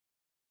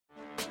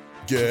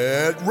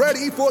Get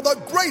ready for the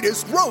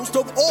greatest roast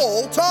of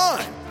all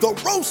time, the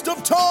Roast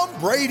of Tom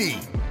Brady,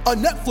 a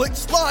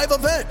Netflix live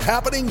event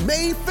happening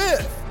May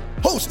 5th.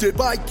 Hosted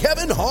by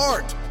Kevin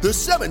Hart, the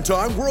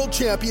 7-time world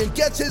champion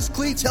gets his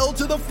cleats held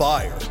to the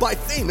fire by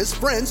famous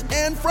friends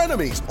and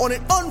frenemies on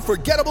an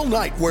unforgettable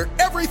night where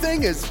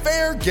everything is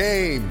fair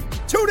game.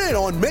 Tune in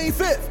on May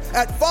 5th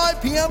at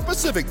 5 p.m.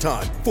 Pacific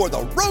time for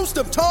the Roast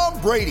of Tom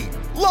Brady,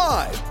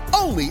 live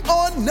only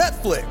on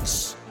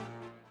Netflix.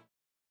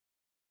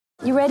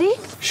 You ready?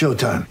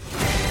 Showtime.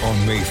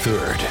 On May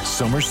 3rd,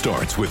 summer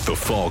starts with The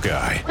Fall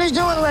Guy. Let's do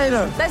it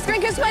later. Let's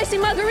drink a spicy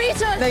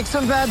margarita. Make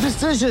some bad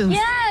decisions.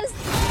 Yes!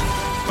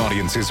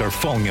 Audiences are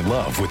falling in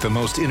love with the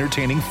most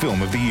entertaining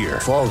film of the year.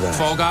 Fall Guy.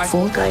 Fall Guy?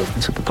 Fall guy.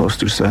 That's what the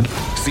poster said.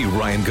 See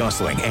Ryan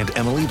Gosling and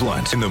Emily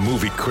Blunt in the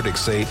movie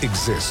critics say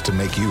exists to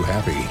make you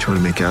happy. Trying to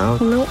make it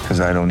out? Nope. Because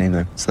I don't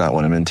either. It's not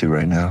what I'm into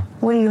right now.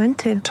 What are you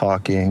into?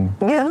 Talking.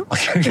 Yeah.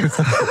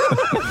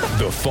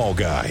 The Fall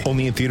Guy.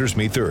 Only in theaters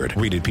May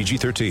 3rd. Rated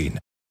PG-13.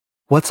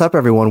 What's up,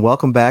 everyone?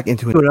 Welcome back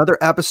into another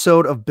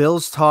episode of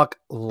Bills Talk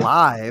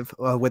Live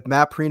with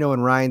Matt Perino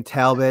and Ryan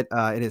Talbot.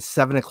 It is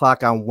 7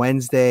 o'clock on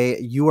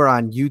Wednesday. You are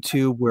on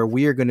YouTube, where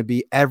we are going to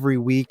be every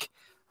week,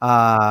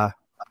 all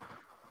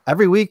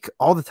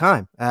the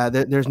time.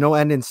 There's no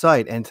end in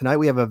sight. And tonight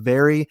we have a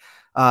very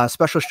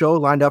special show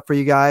lined up for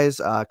you guys.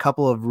 A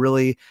couple of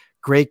really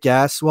great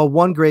guests. Well,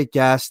 one great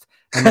guest,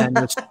 and then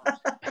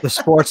the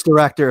sports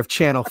director of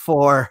Channel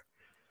 4,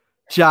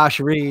 Josh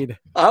Reed.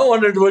 I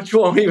wondered which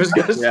one he was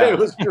going to say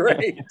was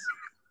great.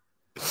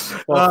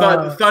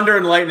 Well, Thunder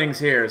and Lightning's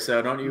here,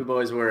 so don't you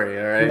boys worry,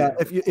 all right?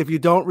 Yeah, if you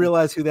don't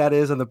realize who that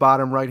is on the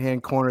bottom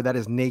right-hand corner, that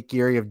is Nate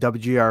Geary of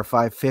WGR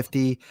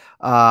 550,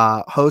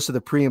 host of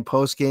the pre- and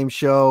post-game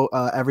show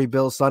every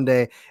Bills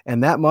Sunday.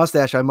 And that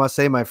mustache, I must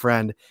say, my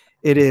friend,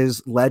 it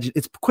is legend.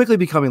 It's quickly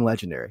becoming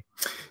legendary.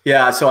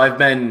 Yeah, so I've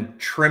been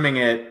trimming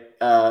it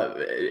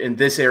in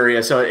this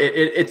area. So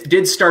it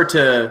did start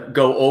to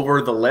go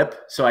over the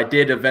lip. So I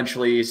did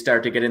eventually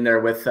start to get in there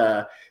with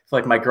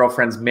like my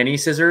girlfriend's mini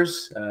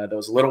scissors,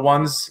 those little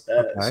ones.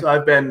 Okay. So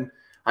I've been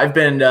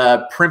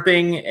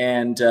primping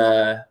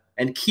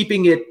and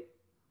keeping it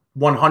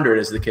 100,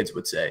 as the kids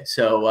would say.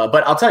 So,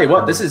 but I'll tell you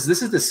what, this is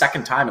the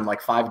second time in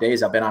like 5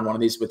 days I've been on one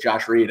of these with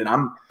Josh Reed, and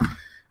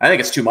I think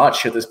it's too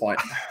much at this point.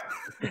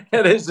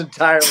 It is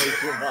entirely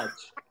too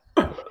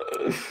much.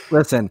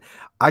 Listen,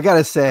 I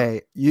gotta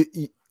say,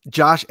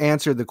 Josh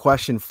answered the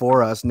question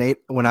for us. Nate,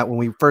 when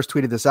we first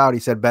tweeted this out, he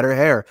said better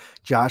hair,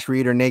 Josh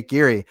Reed or Nate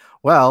Geary.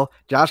 Well,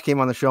 Josh came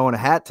on the show in a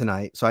hat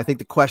tonight, so I think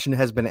the question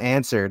has been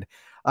answered.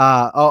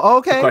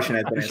 Okay. The question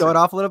has been show it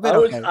off a little bit.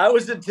 I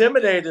was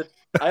intimidated.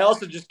 I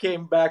also just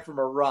came back from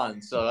a run,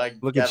 so I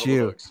look at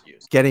you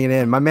getting it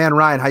in. My man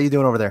Ryan, how you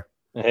doing over there?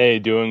 Hey,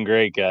 doing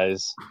great,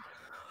 guys.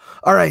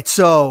 All right,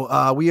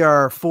 so we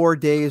are 4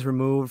 days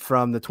removed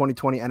from the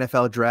 2020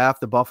 NFL Draft.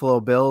 The Buffalo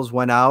Bills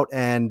went out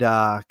and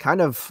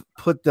kind of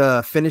put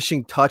the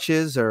finishing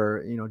touches,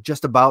 or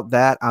just about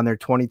that, on their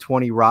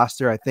 2020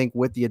 roster. I think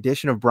with the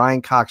addition of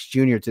Brian Cox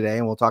Jr. today,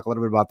 and we'll talk a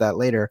little bit about that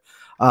later.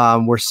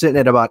 We're sitting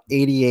at about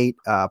 88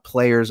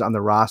 players on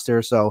the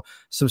roster, so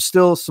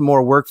some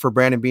more work for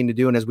Brandon Beane to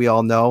do. And as we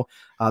all know,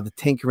 the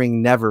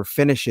tinkering never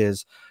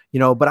finishes.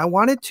 But I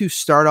wanted to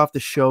start off the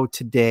show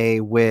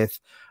today with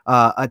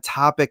a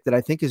topic that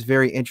I think is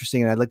very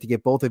interesting, and I'd like to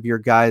get both of your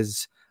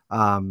guys,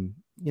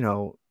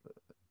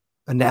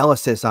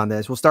 analysis on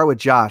this. We'll start with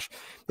Josh.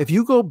 If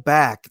you go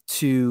back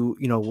to,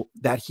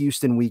 that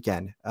Houston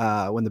weekend,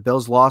 when the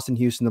Bills lost in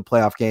Houston, the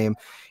playoff game,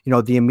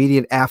 the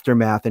immediate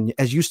aftermath, and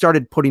as you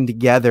started putting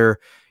together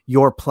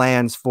your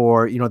plans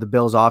for, the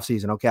Bills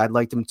offseason, okay, I'd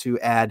like them to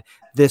add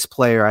this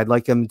player. I'd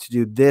like them to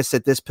do this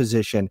at this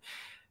position.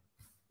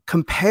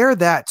 Compare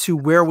that to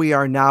where we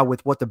are now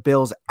with what the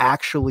Bills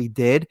actually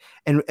did,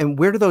 and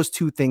where do those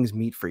two things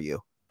meet for you?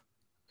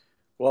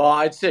 Well,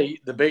 I'd say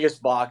the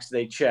biggest box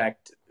they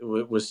checked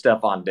was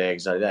Stephon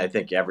Diggs. I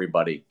think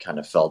everybody kind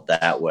of felt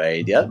that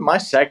way. My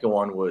second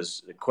one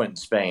was Quentin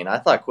Spain. I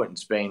thought Quentin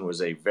Spain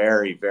was a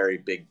very, very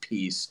big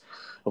piece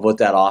of what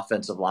that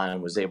offensive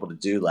line was able to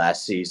do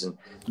last season.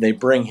 They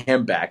bring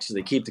him back, so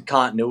they keep the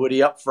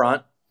continuity up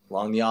front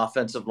along the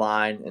offensive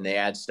line, and they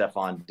add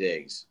Stephon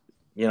Diggs.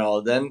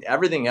 Then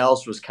everything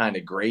else was kind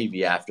of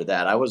gravy after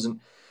that. I wasn't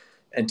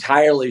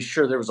entirely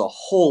sure there was a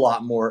whole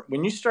lot more.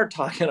 When you start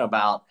talking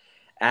about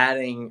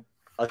adding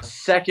a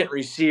second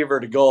receiver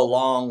to go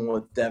along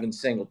with Devin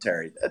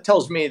Singletary, that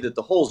tells me that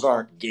the holes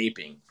aren't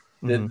gaping.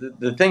 Mm-hmm.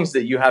 The things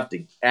that you have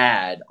to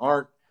add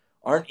aren't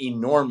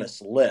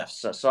enormous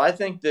lifts. So I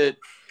think that,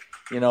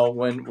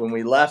 when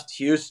we left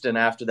Houston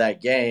after that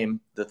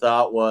game, the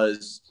thought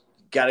was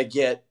got to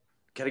get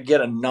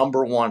a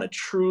number one, a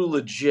true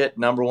legit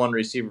number one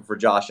receiver for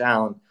Josh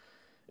Allen,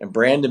 and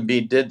Brandon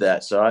Beane did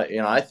that. So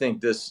I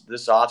think this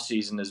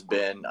offseason has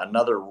been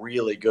another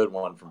really good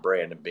one from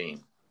Brandon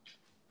Beane.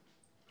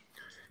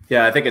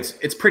 Yeah, I think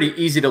it's pretty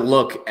easy to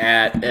look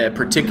at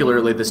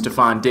particularly the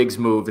Stephon Diggs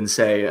move and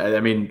say,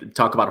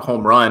 talk about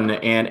home run.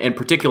 And in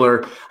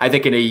particular, I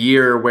think in a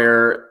year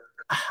where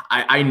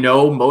I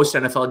know most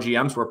NFL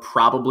GMs were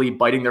probably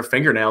biting their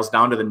fingernails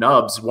down to the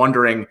nubs,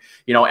 wondering,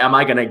 am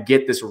I going to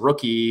get this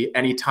rookie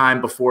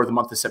anytime before the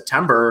month of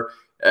September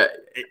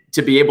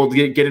to be able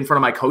to get in front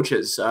of my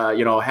coaches,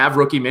 have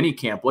rookie mini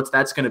camp, what's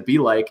that's going to be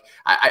like.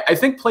 I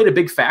think played a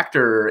big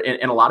factor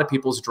in a lot of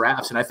people's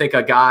drafts. And I think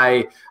a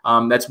guy,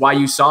 that's why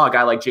you saw a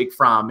guy like Jake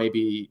Fromm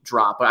maybe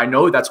drop, but I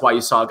know that's why you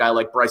saw a guy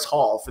like Bryce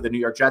Hall for the New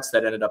York Jets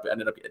that ended up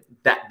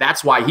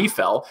that's why he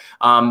fell.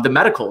 The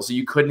medicals,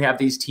 you couldn't have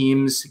these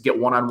teams get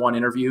one-on-one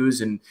interviews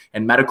and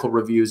medical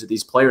reviews of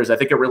these players. I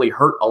think it really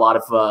hurt a lot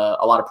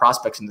of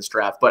prospects in this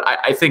draft. But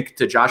I think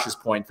to Josh's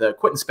point, the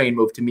Quinton Spain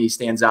move to me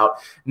stands out,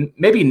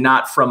 maybe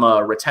not from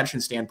a retention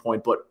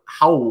standpoint, but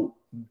how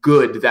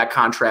good that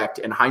contract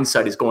in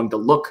hindsight is going to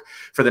look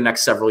for the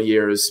next several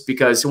years,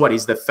 because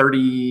he's the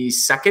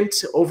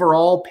 32nd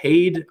overall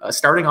paid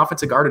starting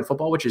offensive guard in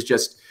football, which is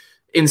just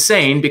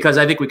insane, because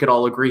I think we could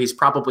all agree he's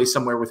probably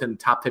somewhere within the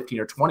top 15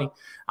 or 20.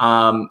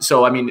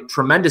 So, I mean,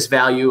 tremendous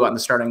value on the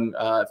starting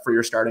for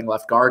your starting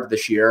left guard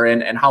this year,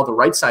 and how the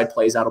right side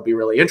plays out will be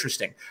really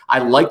interesting. I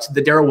liked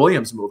the Darrell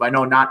Williams move. I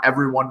know not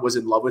everyone was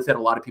in love with it. A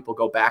lot of people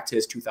go back to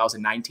his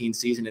 2019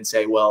 season and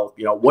say, well,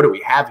 what do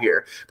we have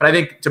here? But I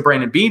think to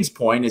Brandon Beane's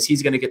point is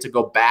he's going to get to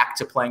go back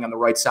to playing on the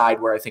right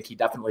side, where I think he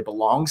definitely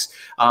belongs.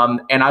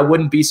 And I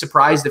wouldn't be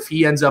surprised if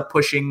he ends up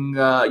pushing,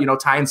 Ty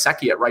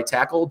Nsekhe at right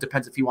tackle.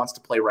 Depends if he wants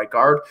to play right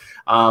guard.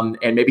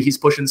 And maybe he's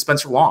pushing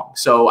Spencer Long.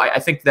 So I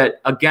think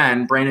that,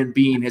 again, Brandon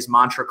Beane, his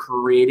mantra,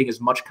 creating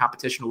as much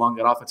competition along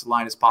that offensive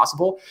line as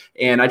possible.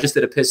 And I just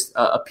did a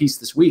piece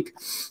this week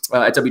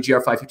at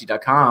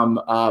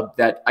WGR550.com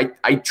that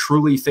I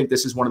truly think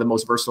this is one of the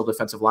most versatile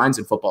defensive lines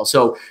in football.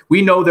 So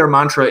we know their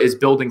mantra is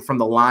building from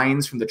the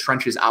lines, from the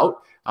trenches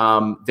out.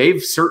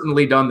 They've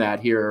certainly done that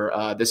here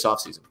this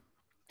offseason.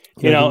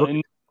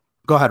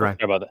 Go ahead, Ryan.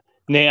 Sorry about that.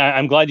 Nate,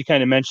 I'm glad you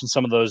kind of mentioned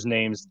some of those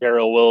names,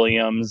 Darrell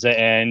Williams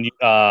and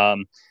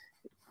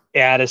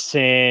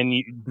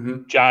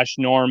Addison, Josh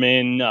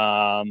Norman,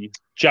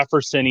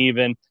 Jefferson,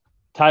 even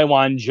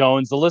Taiwan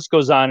Jones. The list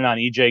goes on and on.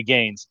 EJ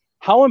Gaines.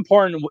 How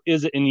important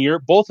is it, in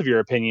both of your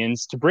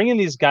opinions, to bring in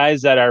these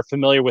guys that are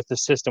familiar with the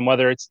system,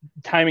 whether it's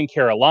time in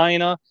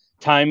Carolina,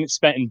 time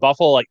spent in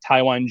Buffalo, like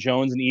Taiwan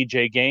Jones and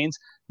EJ Gaines?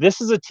 This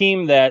is a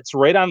team that's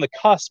right on the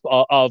cusp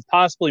of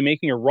possibly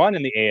making a run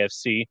in the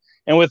AFC.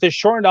 And with this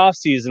shortened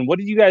offseason, what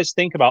did you guys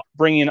think about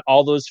bringing in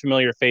all those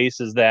familiar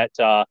faces that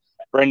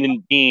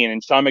Brendan Beane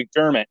and Sean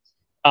McDermott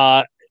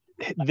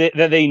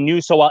that they knew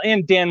so well,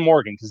 and Dan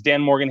Morgan, because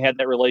Dan Morgan had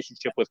that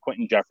relationship with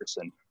Quentin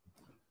Jefferson?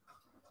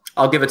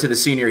 I'll give it to the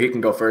senior. He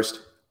can go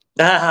first.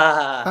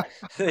 And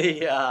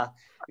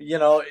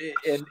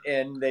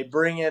they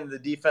bring in the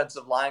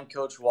defensive line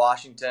coach,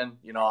 Washington,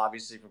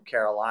 obviously from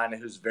Carolina,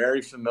 who's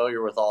very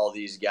familiar with all of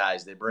these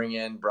guys. They bring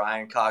in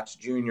Brian Cox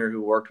Jr.,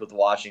 who worked with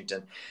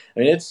Washington. I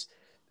mean, it's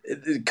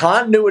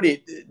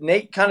continuity.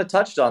 Nate kind of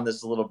touched on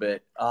this a little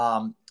bit.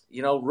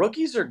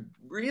 Rookies are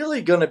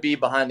really going to be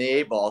behind the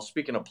eight ball.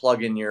 Speaking of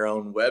plug in your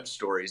own web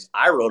stories,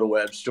 I wrote a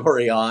web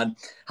story on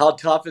how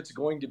tough it's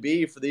going to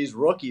be for these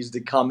rookies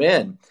to come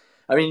in.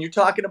 I mean, you're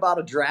talking about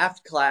a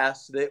draft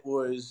class that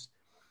was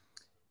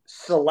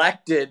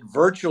selected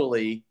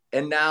virtually,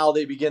 and now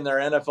they begin their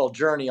NFL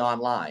journey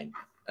online.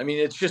 I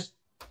mean,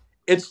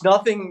 it's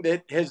nothing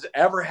that has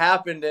ever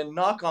happened, and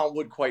knock on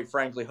wood, quite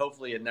frankly,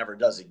 hopefully it never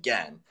does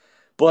again.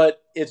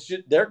 But it's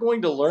just, they're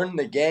going to learn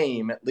the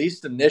game, at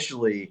least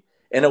initially,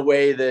 in a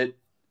way that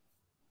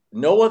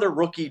no other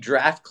rookie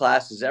draft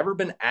class has ever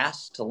been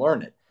asked to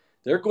learn it.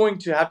 They're going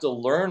to have to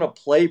learn a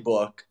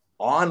playbook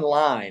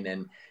online,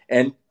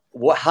 and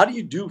how do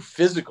you do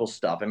physical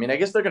stuff? I mean, I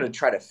guess they're going to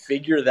try to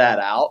figure that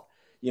out,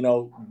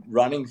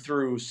 running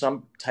through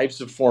some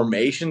types of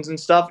formations and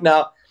stuff.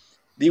 Now,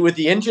 with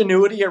the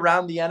ingenuity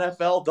around the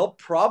NFL, they'll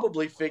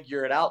probably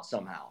figure it out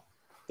somehow.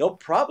 They'll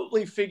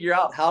probably figure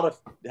out how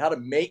to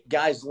make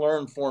guys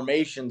learn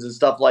formations and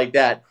stuff like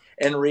that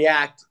and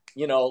react,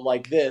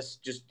 like this.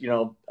 Just,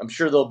 I'm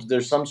sure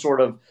there's some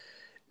sort of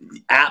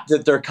app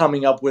that they're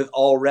coming up with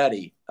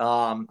already.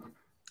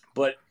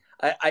 But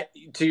I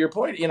to your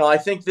point, I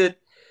think that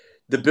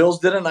the Bills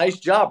did a nice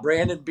job.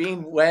 Brandon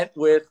Beane went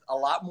with a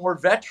lot more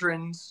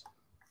veterans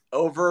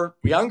over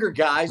younger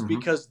guys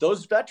because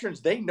those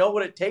veterans, they know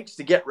what it takes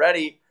to get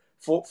ready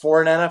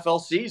for an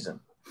NFL season.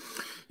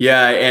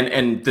 Yeah,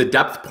 and the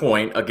depth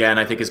point, again,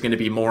 I think is going to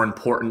be more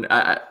important.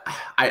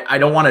 I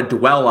don't want to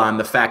dwell on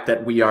the fact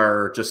that we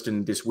are just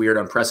in this weird,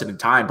 unprecedented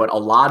time, but a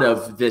lot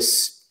of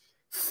this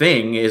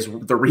thing is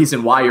the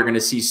reason why you're going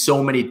to see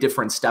so many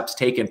different steps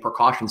taken,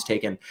 precautions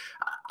taken.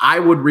 I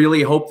would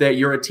really hope that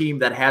you're a team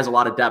that has a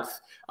lot of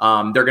depth.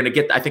 They're going to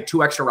get, I think,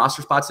 2 extra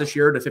roster spots this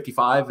year to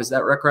 55. Is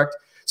that correct?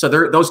 So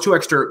those 2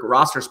 extra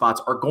roster spots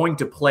are going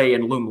to play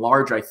and loom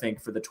large, I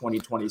think, for the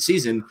 2020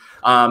 season.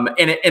 And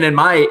in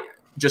my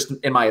just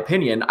in my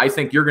opinion, I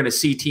think you're going to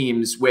see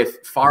teams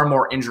with far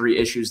more injury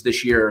issues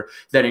this year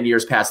than in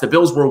years past. The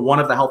Bills were one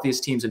of the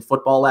healthiest teams in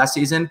football last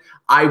season.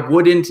 I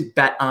wouldn't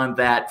bet on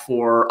that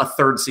for a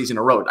third season in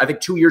a row. I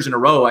think 2 years in a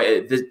row,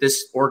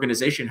 this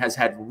organization has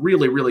had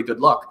really, really good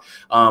luck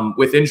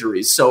with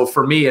injuries. So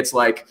for me, it's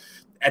like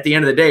at the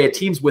end of the day,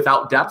 teams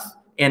without depth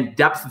and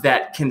depth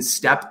that can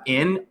step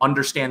in,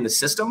 understand the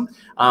system,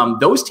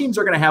 those teams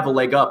are going to have a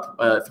leg up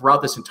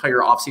throughout this entire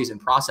offseason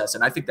process.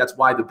 And I think that's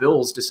why the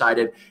Bills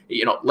decided,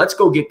 let's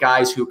go get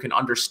guys who can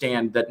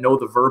understand that, know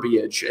the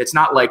verbiage. It's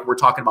not like we're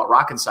talking about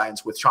rocket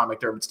science with Sean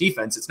McDermott's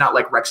defense. It's not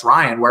like Rex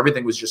Ryan where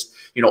everything was just,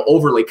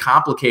 overly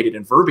complicated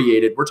and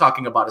verbiated. We're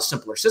talking about a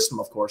simpler system,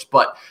 of course.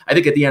 But I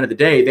think at the end of the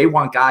day, they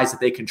want guys that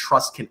they can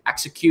trust can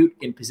execute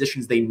in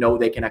positions they know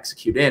they can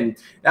execute in.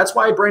 That's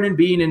why Brandon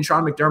Beane and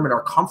Sean McDermott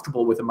are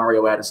comfortable with the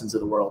Mario Addisons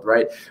of the world,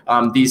 right?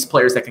 These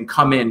players that can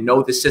come in,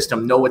 know the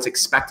system, know what's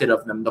expected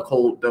of them, the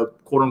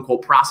quote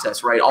unquote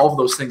process, right? All of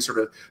those things, sort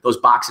of those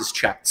boxes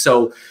checked.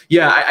 So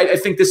yeah, I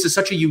think this is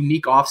such a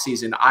unique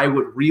offseason. I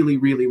would really,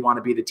 really want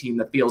to be the team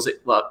that feels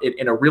it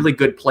in a really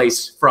good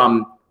place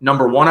from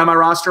number 1 on my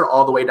roster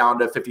all the way down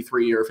to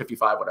 53 or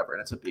 55, whatever it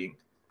ends up being.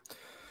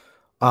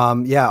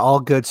 Yeah, all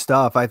good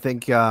stuff. I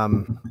think,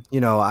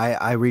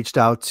 I reached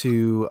out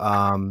to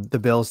the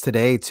Bills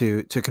today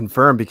to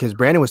confirm, because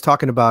Brandon was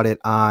talking about it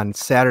on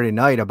Saturday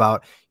night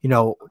about,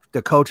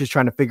 the coach is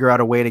trying to figure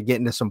out a way to get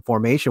into some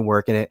formation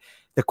work. And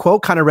the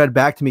quote kind of read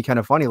back to me kind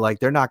of funny, like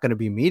they're not going to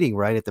be meeting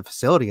right at the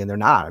facility, and they're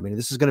not. I mean,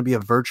 this is going to be a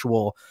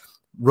virtual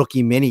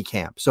rookie mini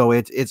camp. So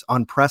it's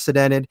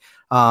unprecedented.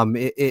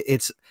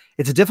 It's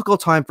a difficult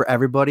time for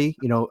everybody.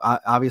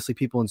 Obviously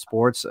people in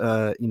sports,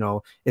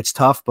 it's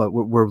tough, but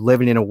we're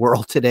living in a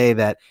world today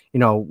that,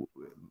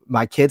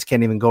 my kids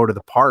can't even go to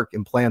the park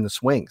and play on the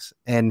swings.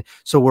 And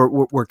so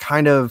we're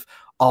kind of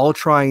all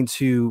trying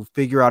to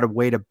figure out a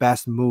way to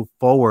best move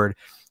forward.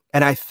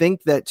 And I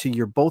think that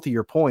to both of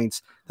your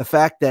points, the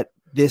fact that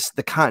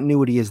the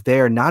continuity is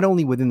there, not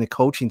only within the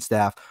coaching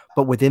staff,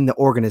 but within the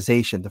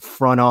organization, the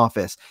front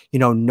office,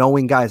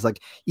 knowing guys like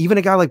even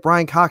a guy like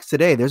Brian Cox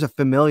today, there's a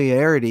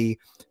familiarity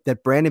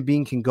that Brandon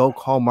Beane can go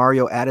call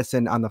Mario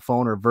Addison on the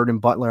phone or Verdon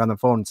Butler on the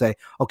phone and say,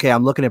 okay,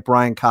 I'm looking at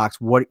Brian Cox.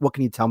 What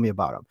can you tell me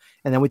about him?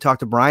 And then we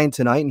talked to Brian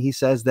tonight, and he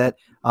says that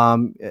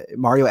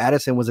Mario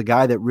Addison was a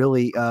guy that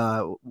really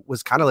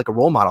was kind of like a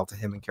role model to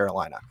him in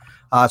Carolina.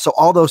 So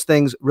all those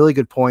things, really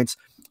good points.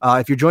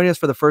 If you're joining us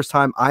for the first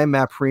time, I'm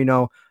Matt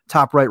Perino.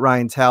 Top right,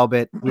 Ryan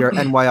Talbot. We are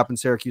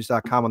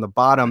nyupinsyracuse.com on the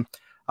bottom.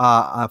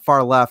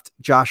 Far left,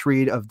 Josh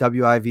Reed of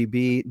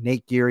WIVB,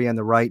 Nate Geary on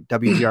the right,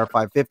 WGR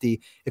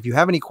 550. If you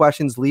have any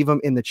questions, leave them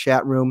in the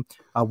chat room.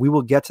 We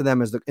will get to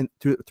them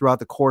throughout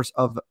the course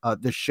of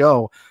the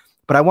show.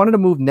 But I wanted to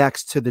move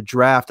next to the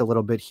draft a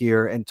little bit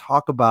here and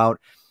talk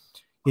about,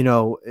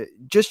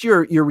 just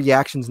your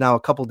reactions now a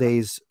couple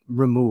days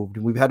removed.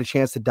 We've had a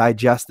chance to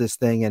digest this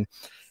thing, and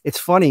it's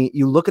funny.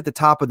 You look at the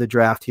top of the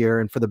draft here,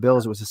 and for the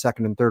Bills, it was the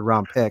 2nd and 3rd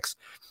round picks.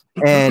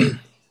 And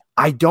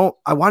I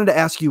wanted to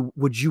ask you,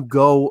 would you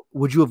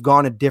have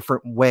gone a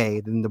different way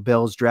than the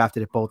Bills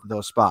drafted at both of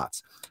those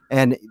spots?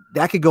 And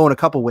that could go in a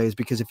couple ways,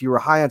 because if you were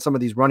high on some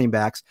of these running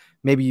backs,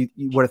 maybe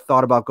you would have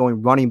thought about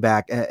going running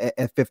back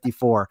at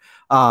 54.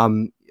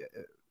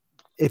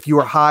 If you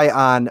were high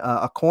on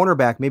a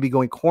cornerback, maybe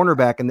going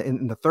cornerback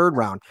in the 3rd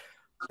round.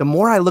 The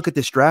more I look at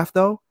this draft,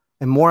 though,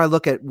 and more I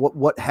look at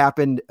what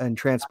happened and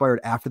transpired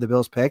after the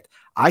Bills picked,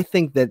 I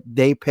think that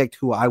they picked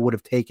who I would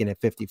have taken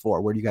at 54.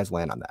 Where do you guys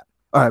land on that?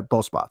 All right,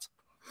 both spots.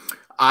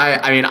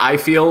 I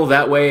feel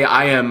that way.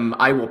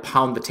 I will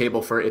pound the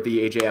table for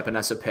the AJ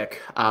Epinesa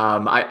pick.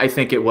 I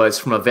think it was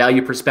from a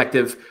value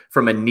perspective,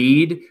 from a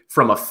need,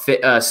 from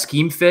a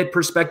scheme fit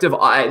perspective.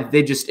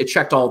 It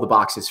checked all the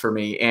boxes for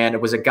me. And it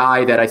was a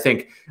guy that I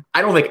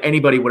don't think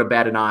anybody would have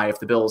batted an eye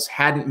if the Bills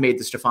hadn't made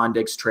the Stephon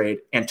Diggs trade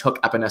and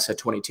took Epinesa at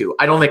 22.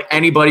 I don't think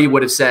anybody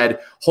would have said,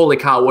 holy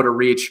cow, what a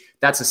reach.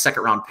 That's a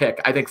 2nd round pick.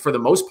 I think for the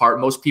most part,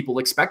 most people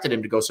expected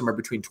him to go somewhere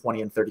between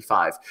 20 and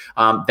 35.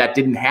 That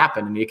didn't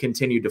happen, and he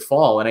continued to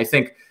fall. And I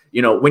think,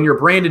 when you're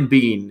Brandon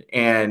Beane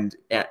and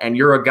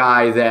you're a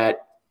guy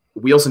that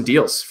wheels and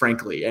deals,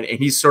 frankly, and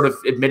he's sort of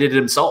admitted it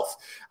himself.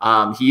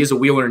 He is a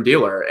wheeler and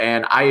dealer.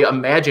 And I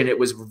imagine it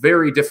was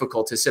very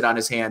difficult to sit on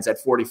his hands at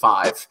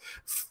 45,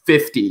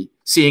 50,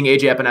 seeing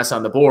AJ Epinesa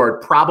on the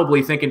board,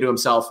 probably thinking to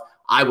himself,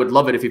 I would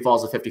love it if he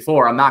falls to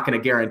 54. I'm not going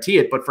to guarantee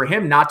it, but for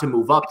him not to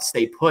move up,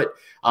 stay put,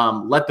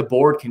 let the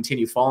board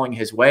continue falling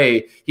his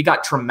way. He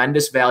got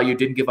tremendous value,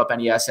 didn't give up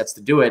any assets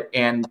to do it.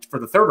 And for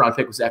the 3rd round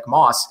pick was Zach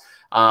Moss.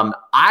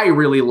 I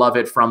really love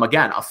it from,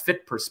 again, a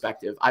fit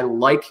perspective. I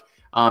like,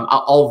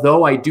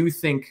 although I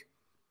think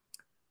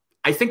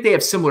they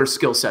have similar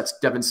skill sets,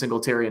 Devin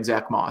Singletary and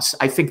Zach Moss.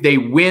 I think they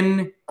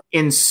win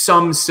in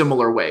some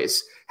similar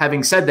ways.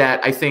 Having said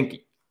that, I think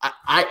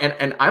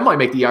I might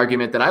make the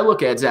argument that I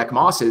look at Zach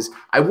Moss as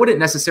I wouldn't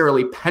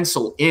necessarily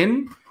pencil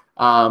in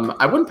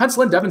I wouldn't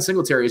pencil in Devin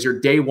Singletary as your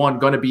day one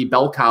going to be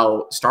bell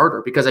cow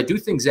starter, because I do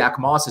think Zach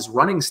Moss's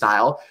running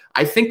style,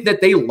 I think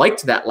that they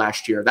liked that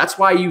last year. That's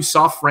why you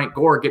saw Frank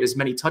Gore get as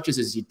many touches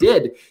as he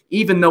did,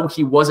 even though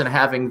he wasn't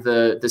having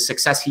the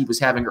success he was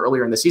having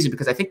earlier in the season,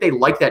 because I think they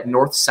like that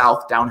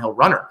north-south downhill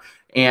runner.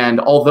 And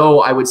although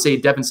I would say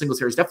Devin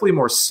Singletary is definitely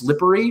more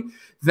slippery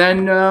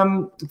than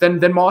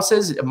Moss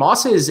is.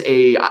 Moss is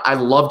I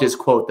loved his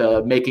quote,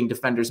 the making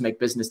defenders make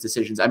business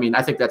decisions. I mean,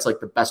 I think that's like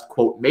the best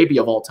quote maybe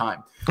of all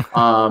time.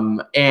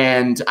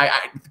 And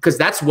because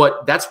that's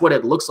what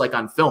it looks like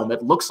on film.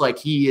 It looks like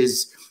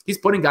he's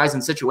putting guys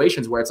in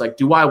situations where it's like,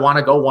 do I want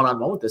to go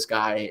one-on-one with this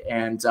guy?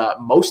 And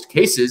most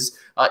cases,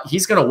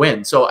 he's going to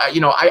win. So,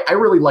 I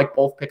really like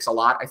both picks a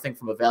lot. I think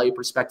from a value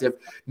perspective,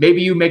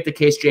 maybe you make the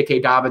case J.K.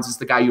 Dobbins is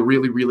the guy you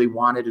really, really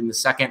wanted in the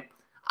second.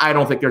 I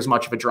don't think there's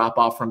much of a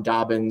drop-off from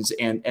Dobbins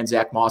and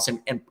Zach Moss.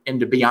 And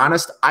to be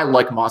honest, I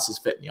like Moss's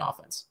fit in the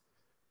offense.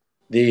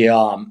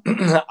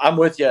 I'm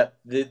with you.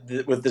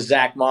 With the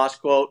Zach Moss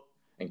quote,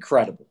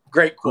 incredible.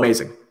 Great quote.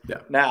 Amazing. Yeah.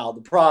 Now,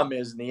 the problem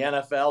is in the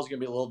NFL is going to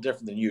be a little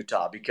different than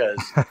Utah, because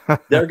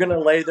they're going to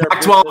lay their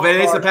Pac-12.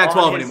 It is the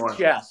Pac-12 anymore.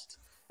 Chest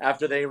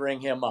after they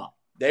ring him up.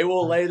 They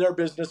will lay their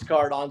business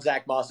card on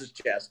Zach Moss's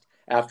chest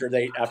after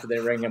they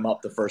ring him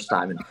up the first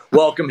time and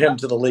welcome him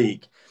to the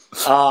league.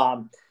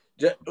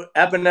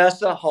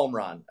 Epinesa, home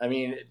run. I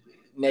mean,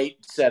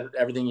 Nate said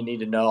everything you need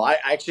to know. I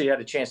actually had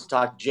a chance to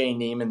talk to Jay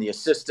Neiman, the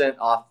assistant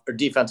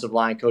defensive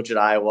line coach at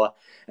Iowa,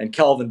 and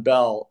Kelvin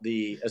Bell,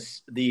 the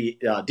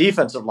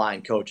defensive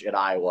line coach at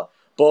Iowa.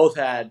 Both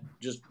had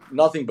just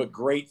nothing but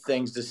great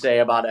things to say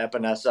about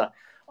Epinesa.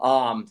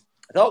 I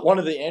thought one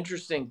of the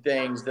interesting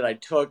things that I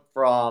took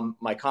from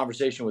my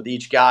conversation with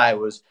each guy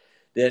was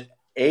that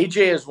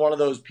AJ is one of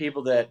those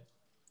people that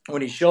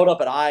when he showed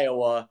up at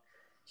Iowa,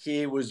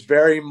 he was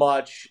very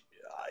much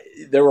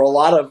there were a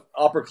lot of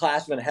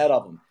upperclassmen ahead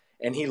of him,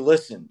 and he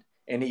listened,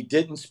 and he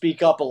didn't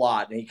speak up a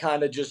lot, and he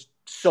kind of just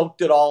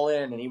soaked it all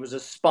in, and he was a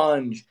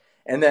sponge.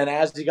 And then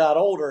as he got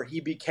older, he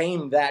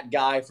became that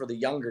guy for the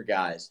younger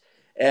guys.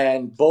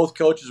 And both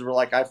coaches were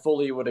like, I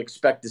fully would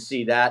expect to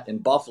see that in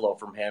Buffalo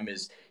from him.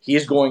 Is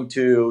he's going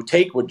to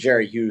take what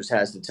Jerry Hughes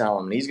has to tell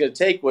him, and he's going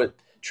to take what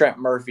Trent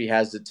Murphy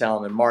has to tell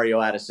him, and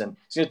Mario Addison.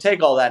 He's going to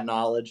take all that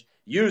knowledge,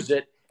 use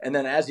it, and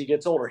then as he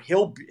gets older,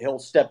 he'll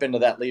step into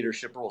that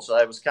leadership role. So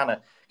I was kind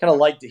of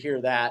like to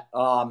hear that.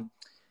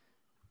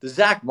 The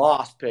Zach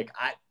Moss pick,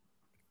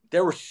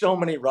 there were so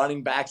many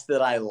running backs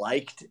that I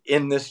liked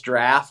in this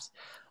draft.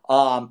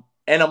 And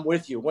I'm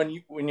with you. When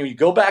you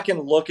go back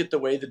and look at the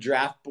way the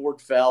draft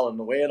board fell and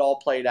the way it all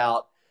played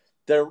out,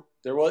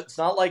 it's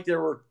not like there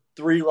were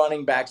 3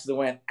 running backs that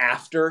went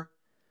after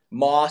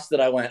Moss that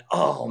I went,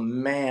 oh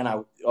man,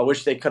 I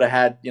wish they could have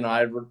had,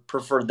 I would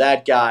prefer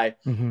that guy.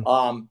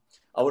 Mm-hmm.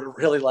 I would have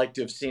really liked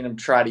to have seen him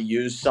try to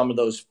use some of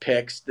those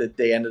picks that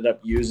they ended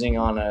up using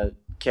on a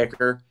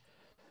kicker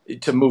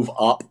to move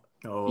up.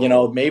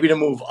 Oh. Maybe to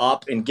move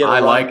up and get.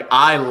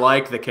 I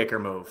like the kicker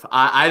move.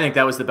 I think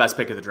that was the best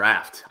pick of the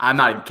draft. I'm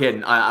not even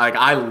kidding.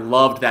 I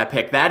loved that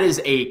pick. That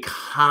is a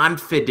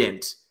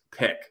confident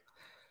pick.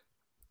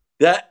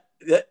 That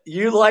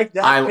you like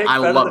that pick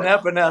better than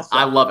Epinesa.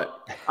 I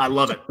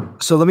love it.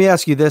 So let me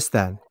ask you this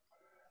then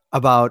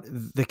about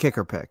the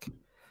kicker pick.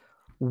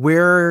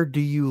 Where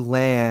do you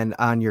land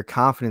on your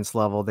confidence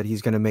level that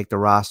he's going to make the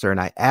roster?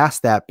 And I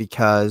ask that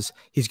because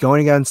he's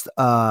going against,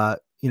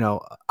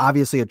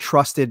 obviously a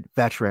trusted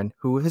veteran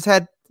who has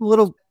had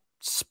little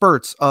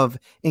spurts of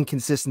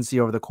inconsistency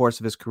over the course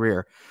of his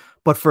career.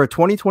 But for a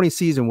 2020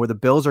 season where the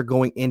Bills are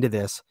going into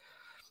this,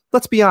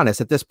 let's be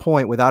honest, at this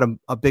point, without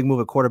a big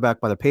move at quarterback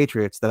by the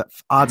Patriots, the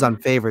odds-on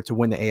favorite to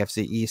win the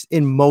AFC East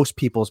in most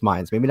people's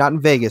minds, maybe not in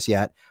Vegas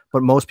yet,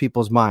 but most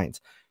people's minds.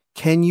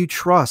 Can you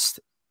trust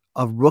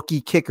a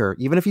rookie kicker,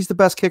 even if he's the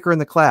best kicker in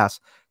the class,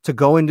 to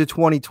go into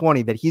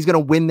 2020 that he's going to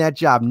win that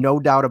job? No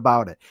doubt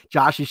about it.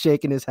 Josh is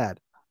shaking his head.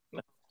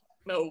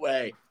 No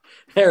way.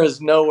 There is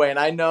no way. And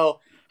I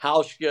know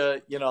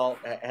Hauschka,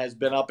 has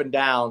been up and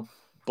down,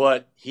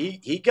 but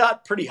he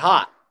got pretty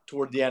hot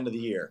toward the end of the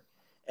year.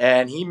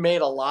 And he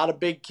made a lot of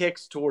big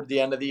kicks toward the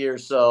end of the year.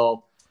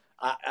 So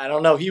I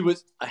don't know. He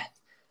was,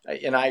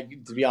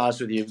 to be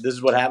honest with you, this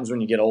is what happens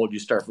when you get old. You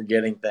start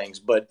forgetting things.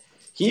 But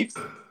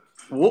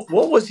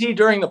what was he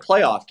during the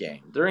playoff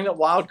game, during the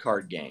wild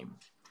card game?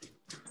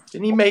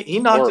 Didn't he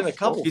knocked in a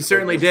couple. He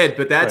certainly did,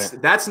 but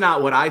that's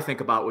not what I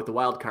think about with the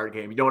wild card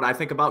game. You know what I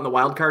think about in the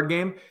wild card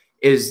game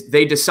is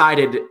they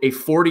decided a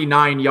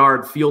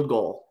 49-yard field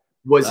goal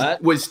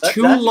was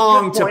too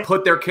long to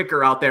put their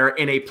kicker out there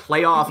in a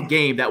playoff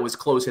game that was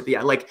close at the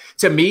end. Like,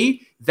 to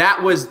me,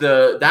 that was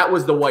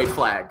the white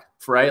flag,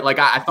 right? Like,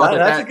 I thought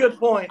that's a good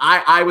point.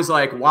 I was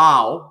like,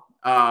 wow.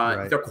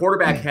 The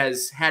quarterback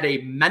has had a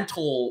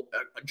mental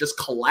just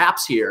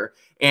collapse here,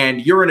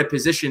 and you're in a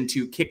position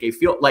to kick a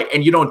field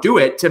and you don't do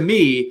it. To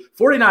me,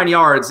 49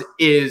 yards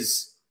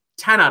is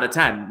 10 out of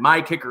 10.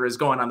 My kicker is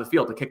going on the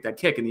field to kick that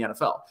kick in the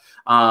NFL.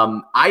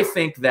 I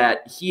think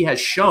that he has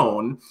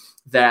shown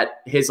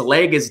that his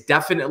leg is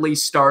definitely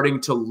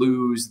starting to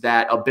lose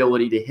that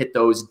ability to hit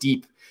those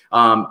deep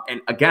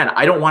And again,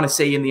 I don't want to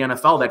say in the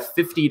NFL that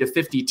 50 to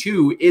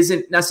 52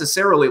 isn't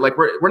necessarily like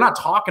we're not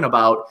talking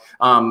about,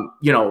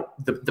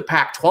 the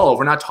Pac-12.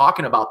 We're not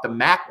talking about the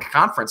MAC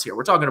conference here.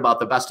 We're talking about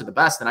the best of the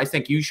best. And I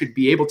think you should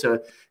be able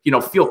to,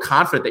 feel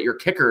confident that your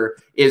kicker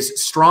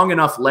is strong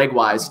enough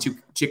leg-wise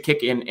to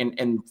kick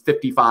in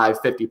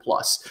 55, 50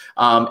 plus.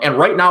 And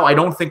right now, I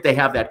don't think they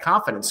have that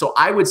confidence. So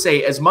I would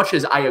say, as much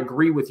as I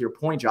agree with your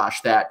point,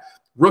 Josh, that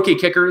rookie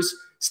kickers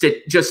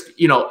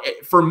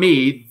for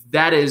me,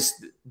 that is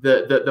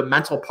the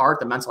mental part,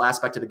 the mental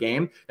aspect of the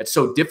game that's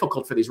so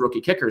difficult for these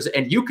rookie kickers.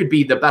 And you could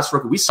be the best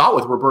rookie. We saw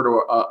with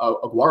Roberto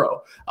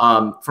Aguero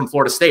from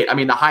Florida State. I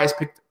mean, the highest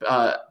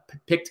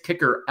picked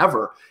kicker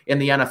ever in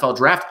the NFL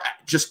draft,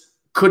 just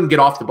couldn't get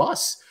off the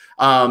bus.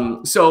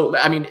 So,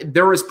 I mean,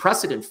 there is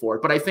precedent for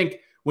it. But I think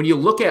when you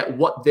look at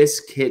what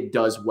this kid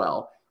does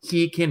well,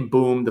 he can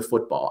boom the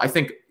football. I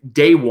think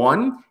day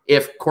one,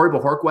 if Corey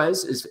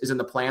Bojorquez is in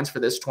the plans for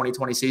this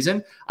 2020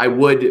 season, I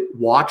would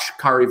watch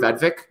Kari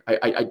Vedvik.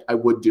 I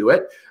would do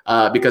it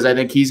because I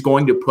think he's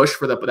going to push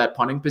for that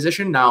punting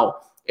position. Now,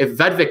 if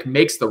Vedvik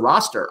makes the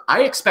roster,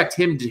 I expect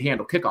him to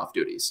handle kickoff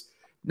duties.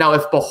 Now,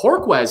 if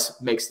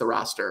Bojorquez makes the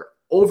roster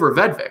over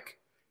Vedvik,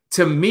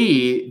 to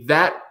me,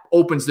 that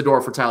opens the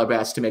door for Tyler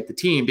Bass to make the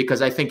team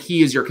because I think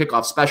he is your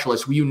kickoff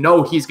specialist.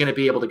 He's going to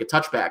be able to get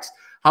touchbacks.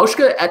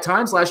 Hauschka at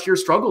times last year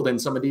struggled in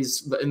some of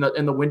these in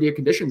the windier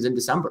conditions in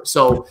December.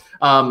 So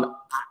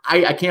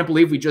I can't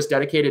believe we just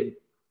dedicated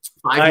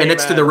 5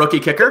 minutes to the rookie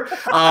kicker.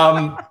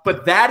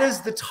 But that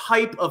is the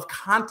type of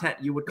content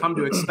you would come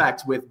to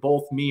expect with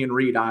both me and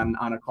Reed on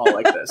a call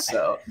like this.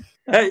 So,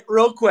 hey,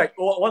 real quick,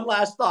 one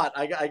last thought.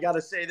 I got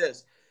to say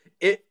this.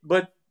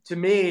 But to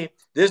me,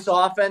 this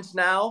offense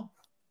now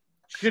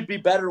should be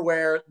better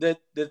where the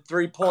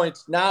 3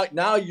 points.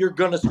 Now you're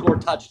going to score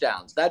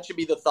touchdowns. That should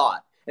be the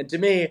thought. And to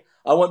me,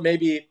 I want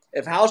maybe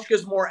if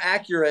Hauschka's more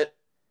accurate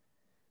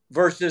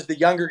versus the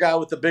younger guy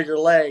with the bigger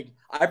leg,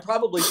 I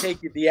probably take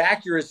the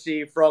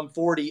accuracy from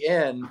 40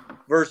 in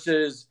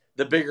versus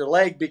the bigger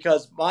leg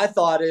because my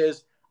thought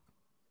is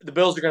the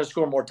Bills are going to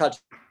score more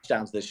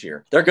touchdowns this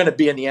year. They're going to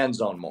be in the end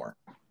zone more.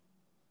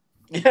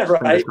 Yeah,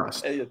 right.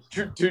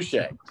 Touche.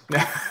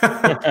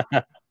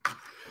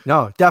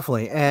 No,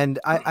 definitely. And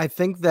I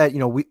think that,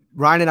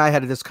 Ryan and I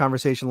had this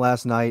conversation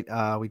last night.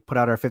 We put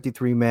out our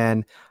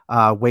 53-man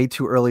way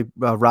too early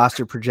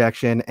roster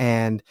projection.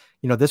 And,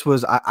 this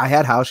was, I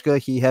had Hauschka,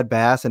 he had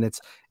Bass, and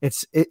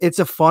it's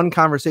a fun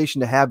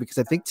conversation to have because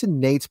I think to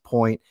Nate's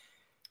point,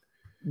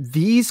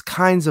 these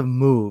kinds of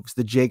moves,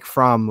 the Jake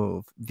Fromm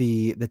move,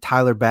 the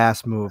Tyler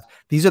Bass move,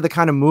 these are the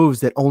kind of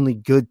moves that only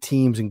good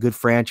teams and good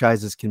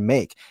franchises can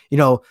make.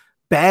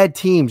 Bad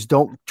teams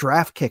don't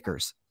draft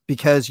kickers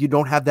because you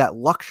don't have that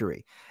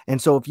luxury.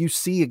 And so if you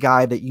see a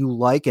guy that you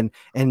like, and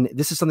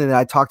this is something that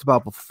I talked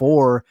about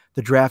before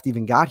the draft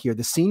even got here,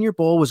 the Senior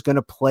Bowl was going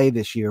to play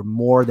this year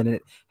more than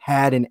it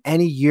had in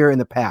any year in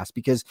the past,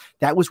 because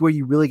that was where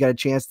you really got a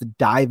chance to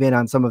dive in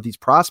on some of these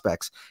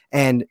prospects.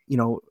 And,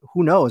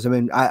 who knows? I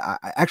mean, I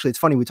actually, it's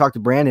funny. We talked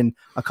to Brandon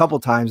a couple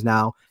times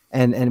now,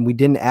 and we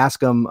didn't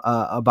ask him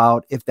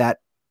about if that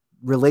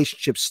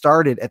relationship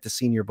started at the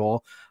Senior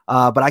Bowl.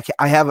 But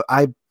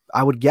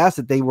I would guess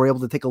that they were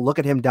able to take a look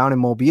at him down in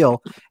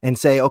Mobile and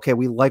say, okay,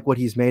 we like what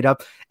he's made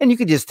up. And you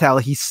could just tell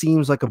he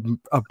seems like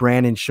a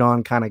Brandon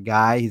Sean kind of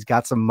guy. He's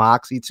got some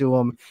moxie to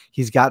him.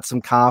 He's got some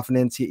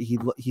confidence.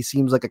 He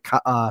seems like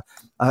a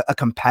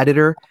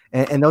competitor.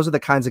 And those are the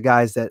kinds of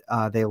guys that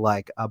they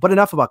like. But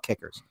enough about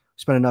kickers. We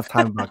spent enough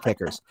time about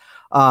kickers.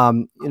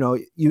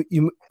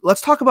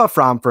 Let's talk about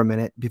Fromm for a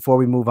minute before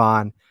we move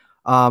on.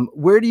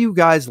 Where do you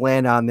guys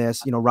land on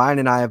this? Ryan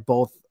and I have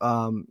both,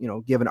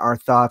 given our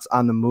thoughts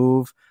on the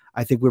move.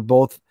 I think we're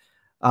both,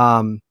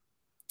 at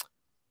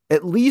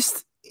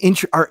least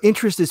our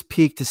interest is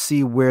peaked to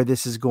see where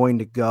this is going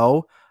to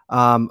go.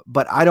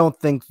 But I don't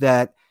think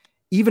that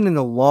even in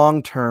the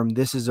long term,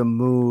 this is a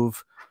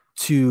move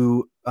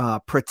to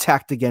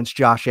protect against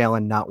Josh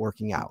Allen not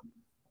working out.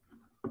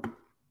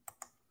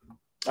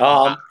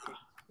 Go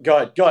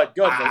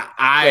ahead.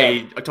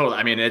 I totally.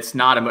 I mean, it's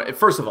not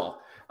first of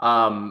all,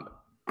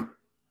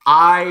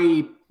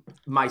 I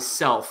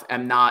myself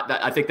am not.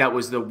 I think that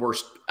was the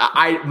worst.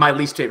 My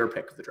least favorite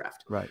pick of the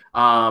draft. Right.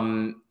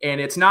 And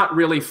it's not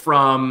really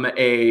from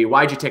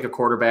why'd you take a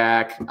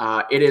quarterback?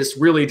 It is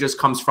really just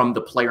comes from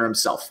the player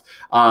himself.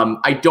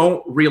 I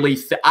don't really.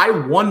 I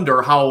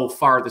wonder how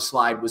far the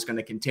slide was going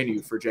to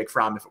continue for Jake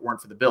Fromm if it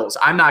weren't for the Bills.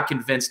 I'm not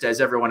convinced, as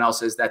everyone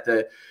else is, that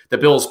the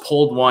Bills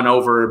pulled one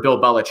over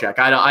Bill Belichick.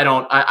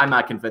 I'm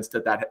not convinced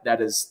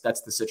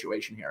that's the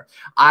situation here.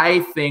 I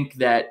think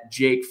that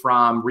Jake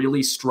Fromm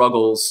really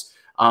struggles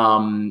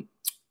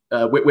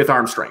with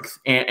arm strength.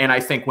 And I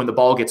think when the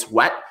ball gets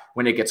wet,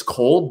 when it gets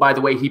cold, by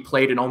the way, he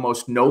played in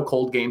almost no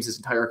cold games his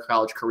entire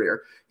college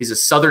career. He's a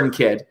Southern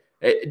kid.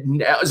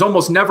 Has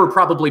almost never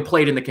probably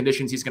played in the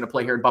conditions he's going to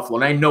play here in Buffalo.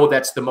 And I know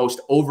that's the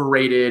most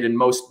overrated and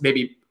most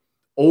maybe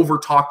over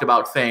talked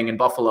about thing in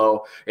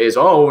Buffalo is,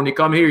 when you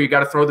come here, you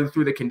got to throw them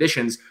through the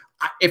conditions.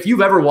 If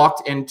you've ever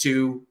walked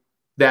into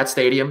that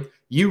stadium,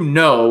 you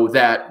know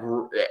that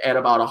at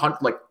about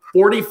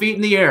 40 feet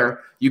in the air,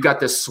 you got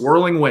this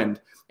swirling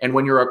wind. And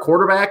when you're a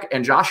quarterback,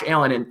 and Josh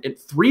Allen in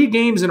 3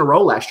 games in a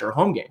row last year,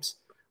 home games,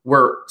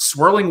 were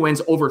swirling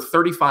winds over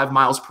 35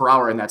 miles per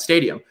hour in that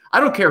stadium. I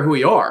don't care who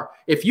you are.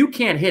 If you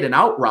can't hit an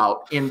out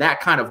route in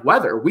that kind of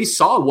weather, we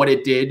saw what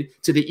it did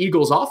to the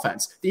Eagles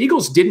offense. The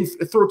Eagles didn't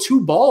throw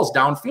 2 balls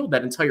downfield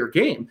that entire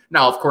game.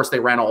 Now, of course, they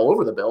ran all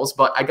over the Bills,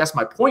 but I guess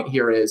my point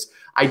here is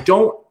I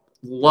don't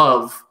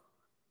love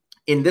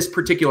in this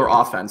particular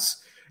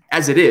offense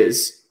as it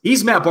is.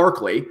 He's Matt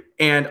Barkley,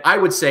 and I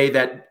would say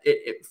that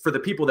for the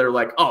people that are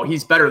like, oh,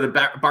 he's better than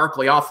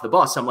Barkley off the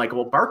bus, I'm like,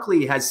 well,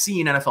 Barkley has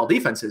seen NFL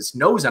defenses,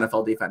 knows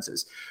NFL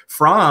defenses.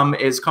 Fromm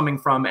is coming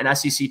from an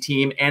SEC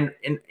team, and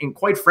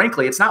quite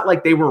frankly, it's not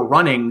like they were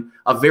running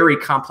a very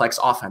complex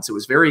offense. It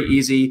was very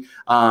easy.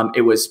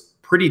 It was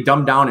pretty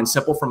dumbed down and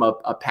simple from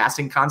a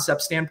passing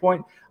concept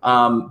standpoint.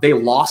 They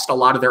lost a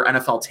lot of their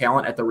NFL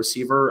talent at the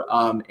receiver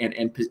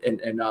and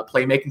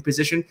playmaking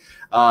position,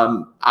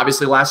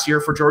 obviously last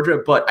year for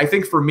Georgia. But I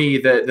think for me,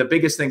 the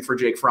biggest thing for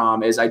Jake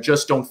Fromm is I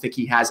just don't think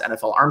he has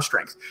NFL arm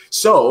strength.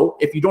 So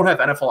if you don't have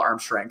NFL arm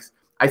strength,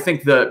 I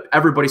think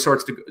everybody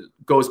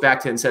goes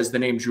back to and says the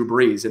name Drew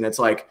Brees. And it's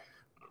like,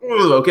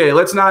 okay,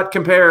 let's not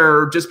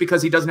compare just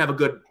because he doesn't have a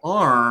good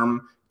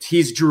arm.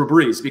 He's Drew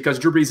Brees, because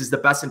Drew Brees is the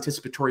best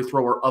anticipatory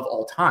thrower of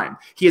all time.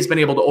 He has been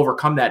able to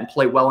overcome that and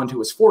play well into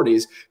his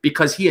 40s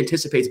because he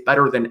anticipates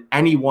better than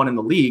anyone in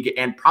the league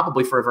and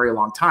probably for a very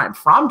long time.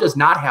 Fromm does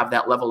not have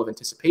that level of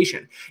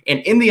anticipation. And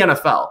in the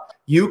NFL,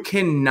 you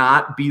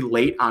cannot be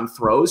late on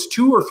throws.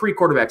 2 or 3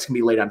 quarterbacks can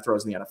be late on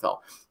throws in the NFL.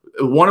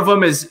 One of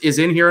them is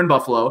in here in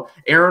Buffalo,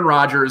 Aaron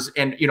Rodgers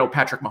and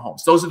Patrick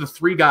Mahomes. Those are the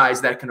 3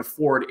 guys that can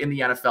afford in the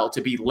NFL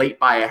to be late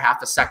by a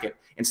half a second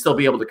and still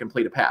be able to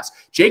complete a pass.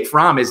 Jake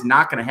Fromm is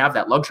not going to have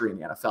that luxury in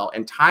the NFL,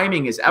 and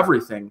timing is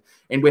everything.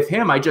 And with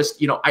him, I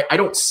just, I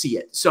don't see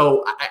it.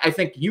 So I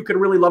think you could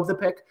really love the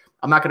pick.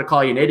 I'm not going to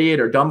call you an idiot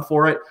or dumb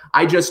for it.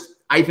 I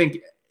think,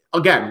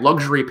 again,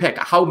 luxury pick.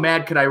 How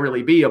mad could I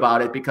really be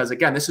about it? Because,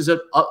 again, this is a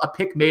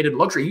pick made in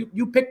luxury.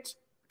 You picked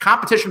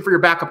competition for your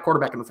backup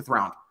quarterback in the 5th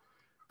round.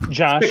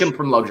 Josh, pick him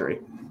from luxury.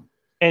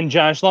 And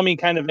Josh, let me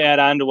kind of add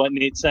on to what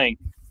Nate's saying.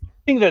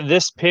 I think that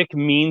this pick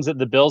means that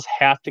the Bills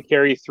have to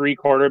carry 3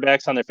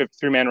 quarterbacks on their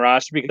 53-man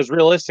roster, because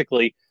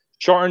realistically,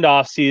 shortened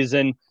off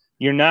season,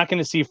 you're not going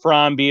to see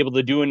Fromm be able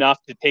to do enough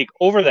to take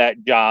over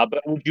that job.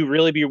 Would you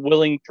really be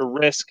willing to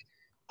risk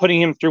putting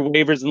him through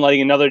waivers and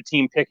letting another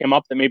team pick him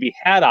up that maybe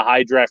had a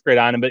high draft grade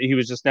on him, but he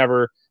was just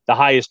never the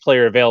highest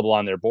player available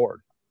on their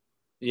board?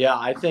 Yeah,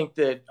 I think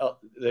that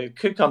it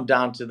could come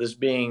down to this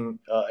being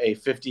a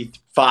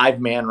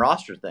 55-man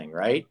roster thing,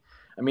 right?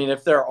 I mean,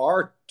 if there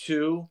are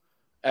 2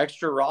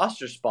 extra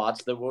roster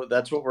spots,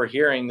 that's what we're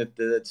hearing, that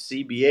the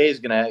CBA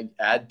is going to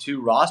add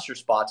 2 roster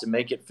spots and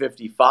make it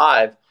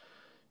 55.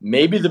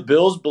 Maybe the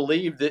Bills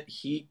believe that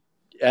he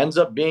ends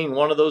up being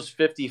one of those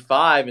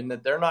 55 and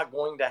that they're not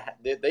going to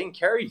they can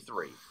carry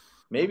 3.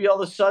 Maybe all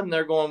of a sudden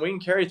they're going, we can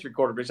carry 3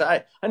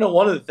 quarterbacks. I know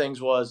one of the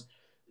things was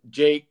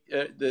Jake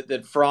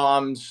that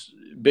Fromm's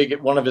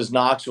one of his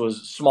knocks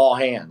was small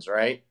hands,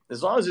 right?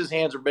 As long as his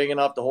hands are big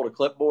enough to hold a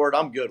clipboard,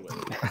 I'm good with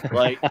it.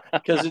 Like,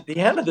 because at the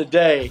end of the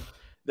day,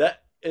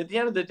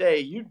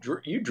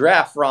 you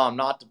draft Fromm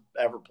not to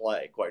ever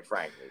play, quite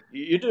frankly.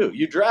 You do.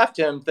 You draft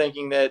him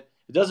thinking that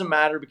it doesn't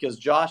matter because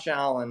Josh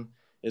Allen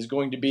is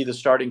going to be the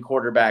starting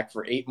quarterback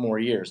for 8 more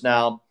years.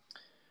 Now,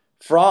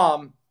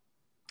 Fromm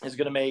is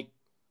going to make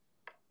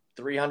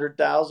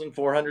 $300,000,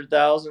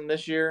 $400,000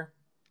 this year,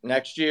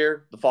 next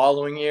year, the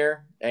following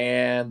year,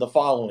 and the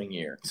following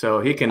year. So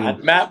he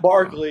can. Matt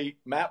Barkley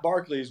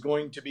is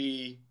going to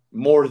be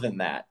more than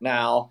that.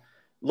 Now,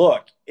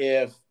 look,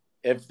 if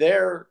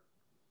they're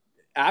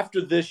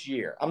after this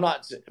year,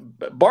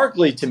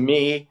 Barkley, to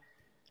me,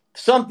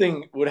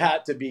 something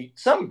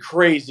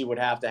crazy would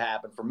have to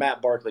happen for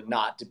Matt Barkley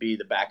not to be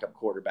the backup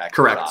quarterback.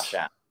 Correct. For Josh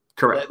Allen.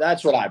 Correct.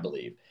 That's what I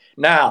believe.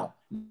 Now,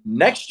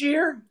 next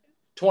year,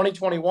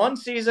 2021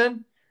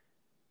 season,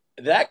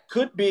 that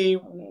could be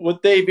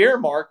what they've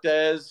earmarked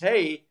as,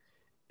 hey,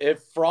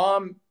 if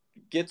Fromm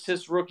gets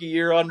his rookie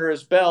year under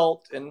his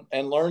belt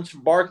and learns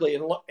from Barkley,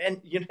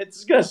 and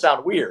it's going to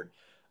sound weird,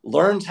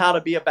 learns how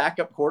to be a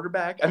backup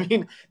quarterback. I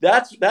mean,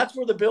 that's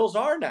where the Bills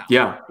are now.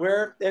 Yeah.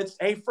 Where it's,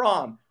 hey,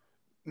 Fromm,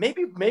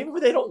 maybe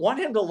they don't want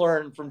him to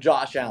learn from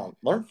Josh Allen.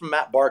 Learn from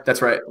Matt Barkley.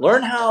 That's right.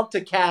 Learn how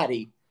to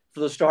caddy for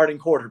the starting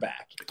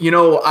quarterback.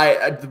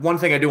 One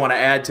thing I do want to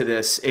add to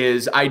this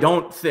is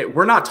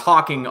we're not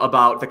talking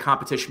about the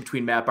competition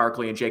between Matt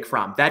Barkley and Jake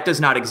Fromm. That does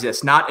not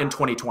exist, not in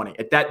 2020.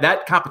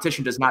 That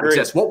competition does not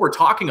exist. What we're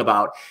talking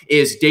about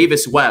is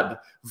Davis Webb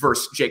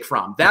versus Jake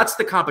Fromm. That's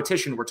the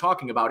competition we're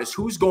talking about, is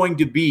who's going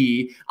to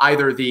be are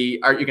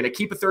you going to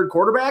keep a 3rd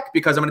quarterback?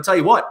 Because I'm going to tell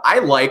you what, I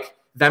like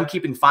them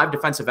keeping 5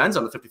 defensive ends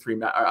on the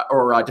 53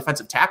 or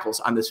defensive tackles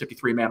on this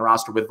 53-man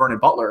roster with Vernon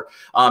Butler,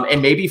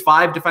 and maybe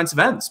 5 defensive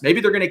ends. Maybe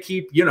they're going to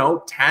keep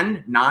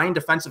 9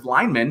 defensive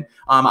linemen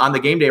on the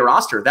game day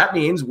roster. That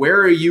means,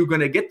 where are you going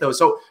to get those?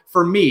 So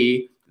for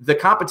me, the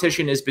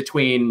competition is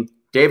between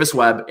Davis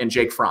Webb and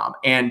Jake Fromm.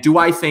 And do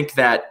I think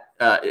that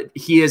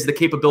he has the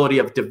capability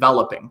of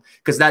developing,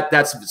 because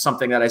that's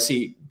something that I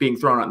see being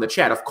thrown out in the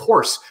chat, of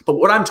course. But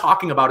what I'm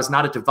talking about is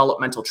not a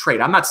developmental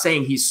trait. I'm not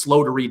saying he's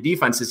slow to read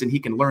defenses and he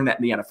can learn that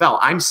in the NFL.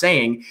 I'm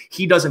saying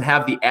he doesn't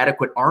have the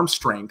adequate arm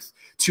strength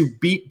to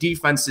beat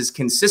defenses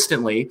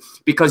consistently,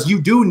 because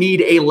you do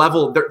need a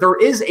level. There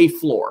is a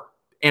floor.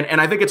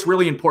 And I think it's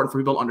really important for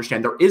people to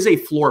understand there is a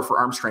floor for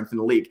arm strength in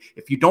the league.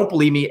 If you don't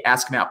believe me,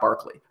 ask Matt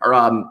Barkley or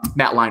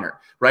Matt Leinart,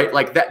 right?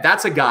 Like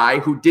that's a guy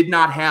who did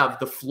not have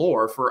the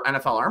floor for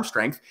NFL arm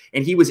strength,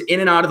 and he was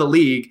in and out of the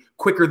league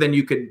quicker than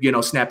you could,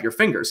 snap your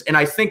fingers. And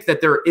I think that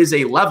there is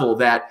a level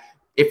that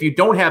if you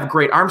don't have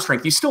great arm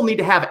strength, you still need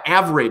to have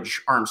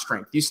average arm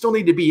strength. You still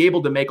need to be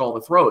able to make all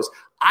the throws.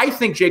 I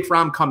think Jake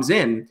Fromm comes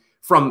in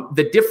from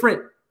the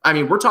different. I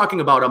mean, we're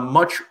talking about a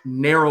much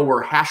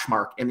narrower hash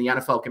mark in the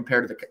NFL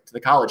compared to the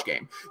college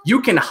game.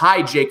 You can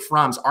hide Jake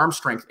Fromm's arm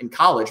strength in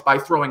college by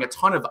throwing a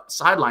ton of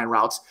sideline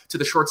routes to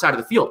the short side of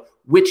the field,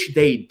 which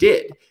they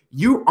did.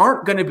 You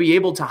aren't going to be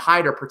able to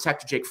hide or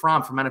protect Jake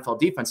Fromm from NFL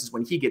defenses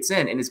when he gets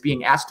in and is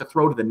being asked to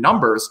throw to the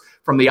numbers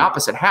from the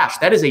opposite hash.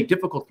 That is a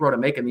difficult throw to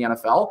make in the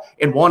NFL,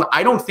 and one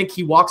I don't think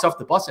he walks off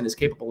the bus and is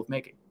capable of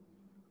making.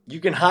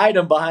 You can hide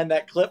him behind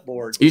that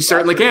clipboard. You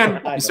certainly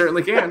can. You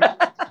certainly can.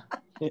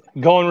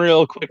 Going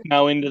real quick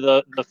now into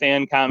the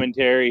fan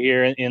commentary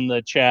here in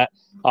the chat.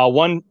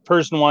 One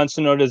person wants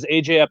to know, does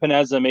AJ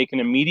Epineza make an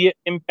immediate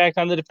impact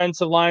on the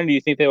defensive line? Or do you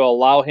think they will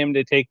allow him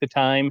to take the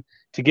time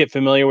to get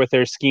familiar with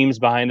their schemes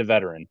behind a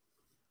veteran?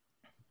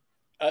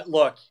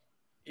 Look,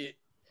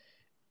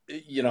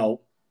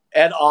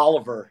 Ed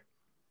Oliver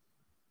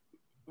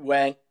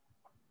went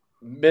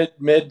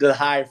mid to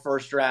high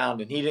first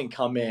round, and he didn't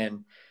come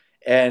in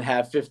and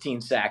have 15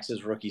 sacks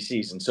his rookie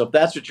season. So if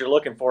that's what you're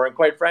looking for, and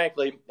quite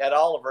frankly, Ed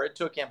Oliver, it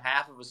took him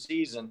half of a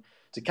season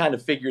to kind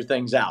of figure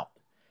things out.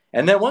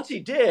 And then once he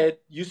did,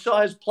 you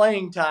saw his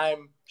playing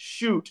time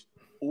shoot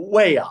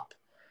way up.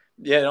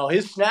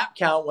 His snap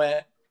count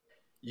went,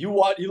 you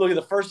look at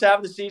the first half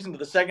of the season to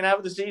the second half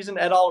of the season,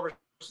 Ed Oliver's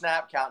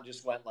snap count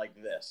just went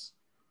like this.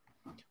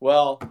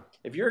 Well,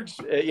 if you're,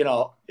 tame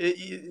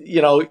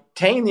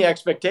the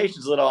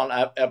expectations a little on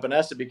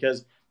Epineza,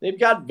 because they've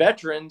got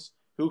veterans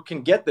who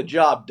can get the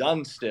job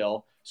done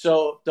still.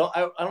 So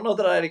I don't know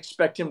that I'd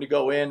expect him to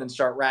go in and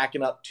start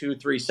racking up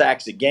 2-3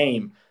 sacks a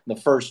game in the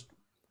first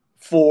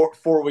four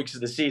weeks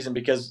of the season,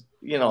 because,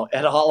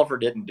 Ed Oliver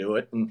didn't do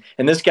it. And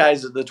this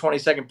guy's the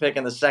 22nd pick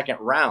in the second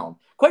round.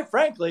 Quite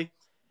frankly,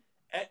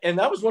 and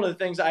that was one of the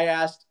things I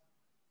asked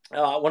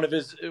one of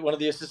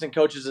the assistant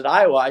coaches at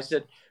Iowa. I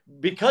said,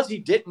 because he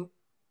didn't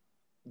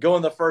go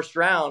in the first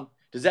round,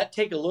 does that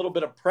take a little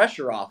bit of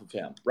pressure off of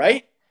him,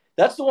 right?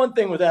 That's the one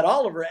thing with Ed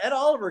Oliver. Ed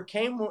Oliver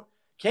came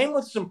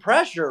with some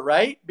pressure,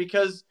 right?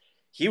 Because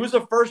he was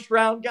a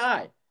first-round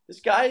guy.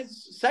 This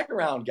guy's a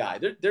second-round guy.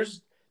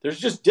 There's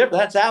just different.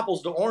 That's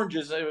apples to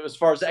oranges as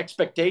far as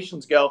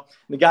expectations go.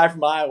 And the guy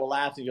from Iowa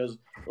laughed and goes,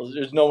 well,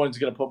 there's no one's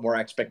going to put more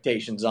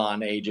expectations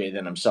on AJ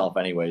than himself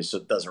anyway, so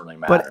it doesn't really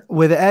matter. But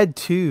with Ed,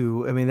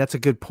 too, I mean, that's a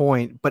good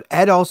point. But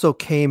Ed also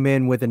came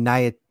in with a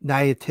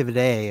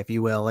naivete, if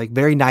you will, like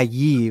very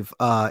naive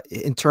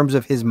in terms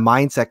of his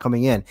mindset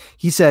coming in.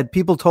 He said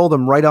people told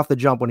him right off the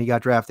jump when he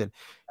got drafted,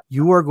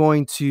 you are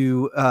going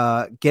to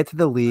get to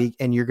the league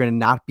and you're going to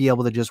not be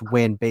able to just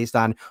win based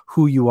on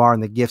who you are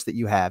and the gifts that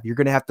you have. You're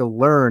going to have to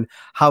learn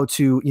how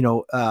to,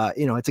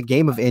 it's a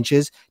game of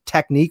inches,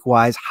 technique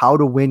wise, how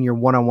to win your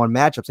one-on-one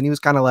matchups. And he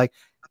was kind of like,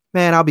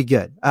 man, I'll be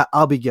good.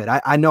 I'll be good.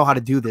 I know how to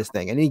do this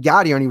thing. And he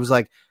got here and he was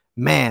like,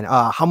 man,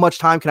 how much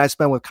time can I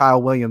spend with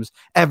Kyle Williams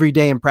every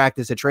day in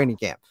practice at training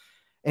camp?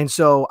 And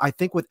so I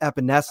think with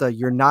Epineza,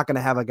 you're not going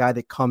to have a guy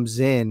that comes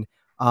in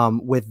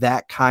with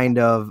that kind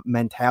of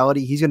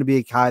mentality. He's going to be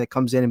a guy that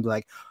comes in and be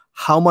like,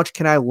 how much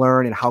can I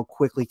learn and how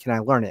quickly can I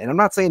learn it? And I'm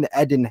not saying that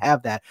Ed didn't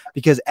have that,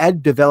 because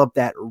Ed developed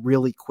that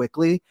really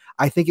quickly.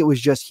 I think it was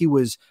just, he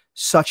was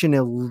such an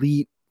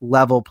elite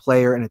level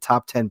player and a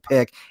top 10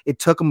 pick. It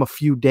took him a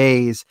few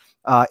days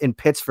in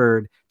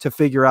Pittsburgh to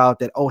figure out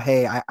that, oh,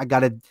 hey, I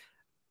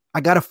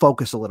gotta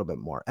focus a little bit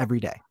more every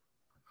day.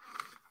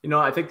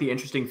 I think the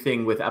interesting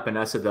thing with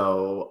Epineza,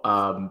 though,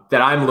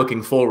 that I'm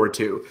looking forward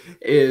to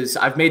is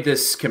I've made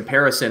this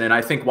comparison, and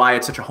I think why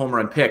it's such a home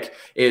run pick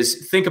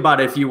is, think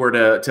about it if you were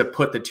to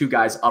put the two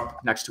guys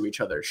up next to each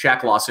other,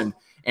 Shaq Lawson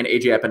and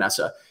AJ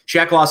Epineza.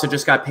 Shaq Lawson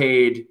just got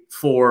paid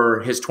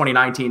for his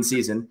 2019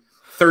 season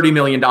 $30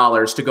 million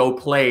to go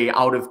play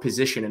out of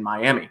position in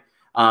Miami.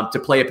 To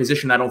play a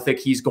position I don't think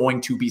he's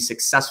going to be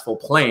successful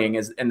playing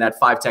is in that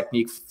 5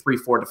 technique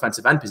 3-4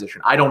 defensive end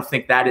position. I don't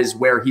think that is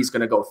where he's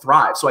going to go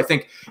thrive. So I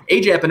think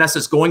AJ Epineza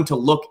is going to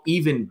look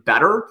even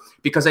better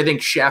because I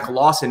think Shaq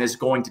Lawson is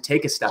going to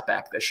take a step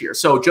back this year.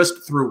 So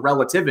just through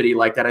relativity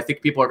like that, I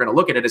think people are going to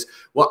look at it as,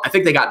 well, I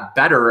think they got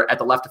better at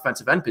the left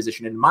defensive end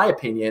position. In my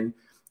opinion,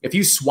 if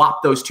you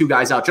swap those two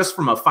guys out just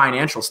from a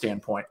financial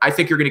standpoint, I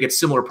think you're going to get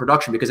similar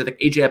production because I think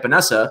AJ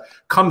Epineza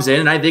comes in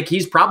and I think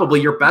he's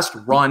probably your best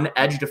run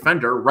edge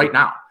defender right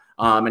now.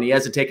 And he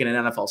hasn't taken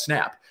an NFL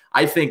snap.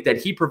 I think that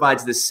he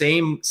provides the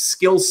same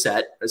skill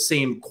set, the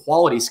same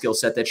quality skill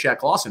set that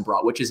Shaq Lawson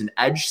brought, which is an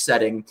edge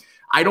setting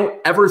I don't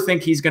ever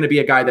think he's going to be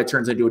a guy that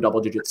turns into a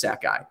double-digit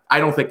sack guy. I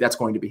don't think that's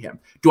going to be him.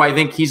 Do I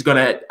think he's going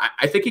to –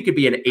 I think he could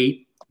be an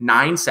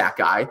 8-9 sack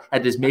guy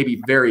at his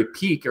maybe very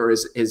peak or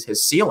his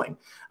ceiling.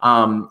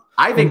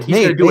 I think he's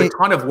going to do a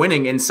ton of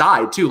winning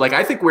inside too. Like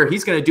I think where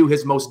he's going to do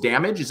his most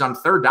damage is on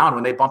third down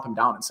when they bump him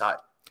down inside.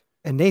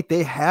 And Nate,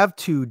 they have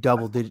 2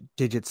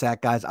 double-digit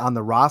sack guys on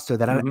the roster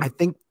that I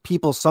think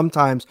people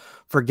sometimes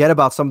forget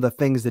about some of the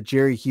things that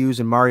Jerry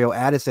Hughes and Mario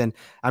Addison.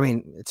 I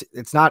mean,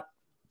 it's not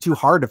too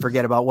hard to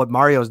forget about what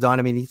Mario's done.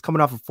 I mean, he's coming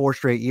off of 4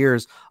 straight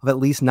years of at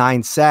least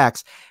 9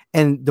 sacks.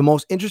 And the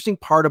most interesting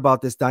part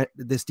about this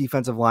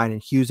defensive line,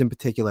 and Hughes in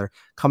particular,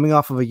 coming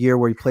off of a year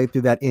where he played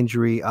through that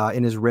injury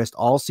in his wrist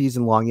all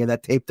season long, he had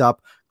that taped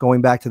up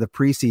going back to the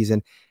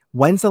preseason.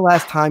 When's the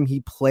last time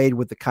he played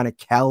with the kind of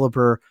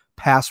caliber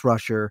pass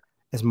rusher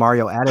as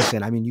Mario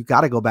Addison? I mean, you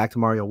got to go back to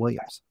Mario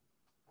Williams.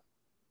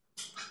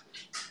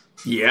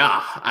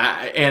 Yeah.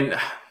 And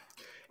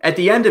at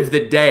the end of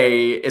the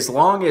day, as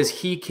long as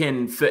he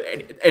can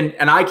fit,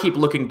 and I keep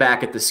looking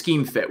back at the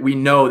scheme fit, we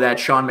know that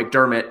Sean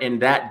McDermott in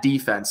that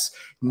defense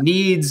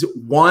needs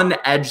one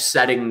edge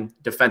setting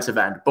defensive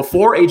end.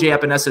 Before AJ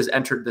Epinesa has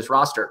entered this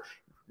roster,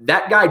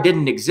 that guy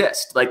didn't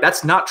exist. Like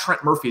that's not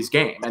Trent Murphy's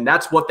game. And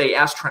that's what they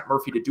asked Trent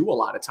Murphy to do a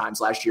lot of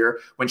times last year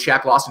when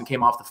Shaq Lawson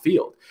came off the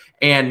field.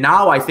 And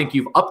now I think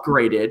you've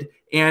upgraded.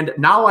 And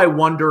now I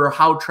wonder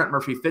how Trent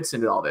Murphy fits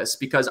into all this,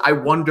 because I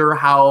wonder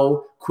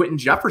how Quentin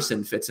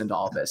Jefferson fits into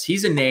all this.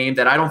 He's a name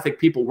that I don't think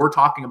people were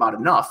talking about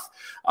enough.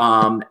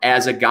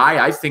 As a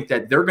guy, I think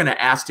that they're going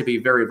to ask to be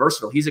very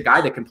versatile. He's a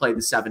guy that can play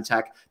the 7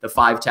 tech, the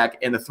 5 tech,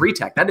 and the 3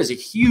 tech. That is a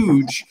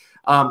huge,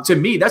 to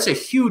me, that's a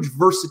huge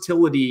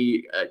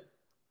versatility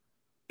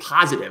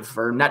positive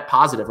or net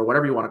positive or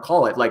whatever you want to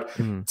call it. Like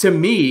to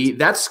me,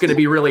 that's going to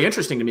be really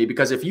interesting to me,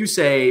 because if you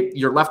say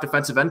your left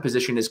defensive end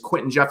position is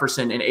Quentin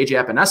Jefferson and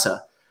AJ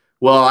Epinesa,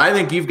 well, I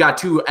think you've got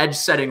 2 edge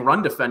setting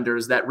run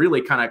defenders that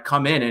really kind of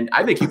come in, and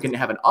I think you can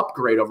have an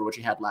upgrade over what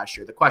you had last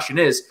year. The question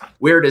is,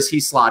 where does he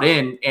slot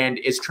in? And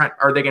is Trent,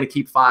 are they going to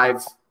keep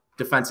 5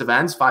 defensive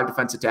ends, 5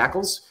 defensive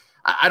tackles?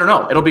 I don't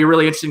know. It'll be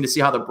really interesting to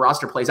see how the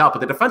roster plays out. But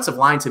the defensive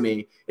line to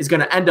me is going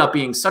to end up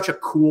being such a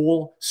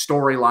cool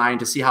storyline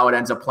to see how it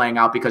ends up playing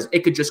out, because it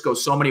could just go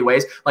so many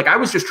ways. Like I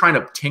was just trying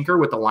to tinker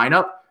with the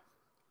lineup.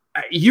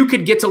 You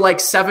could get to like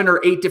 7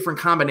 or 8 different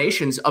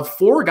combinations of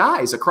 4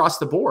 guys across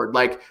the board.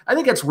 Like I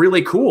think that's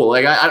really cool.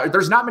 Like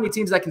there's not many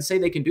teams that can say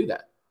they can do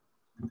that.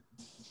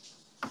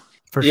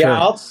 For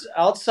sure.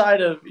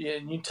 Outside of,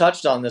 you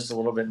touched on this a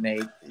little bit,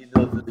 Nate,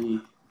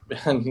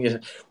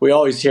 we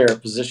always hear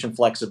position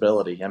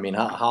flexibility. I mean,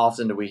 how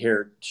often do we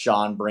hear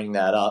Sean bring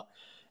that up?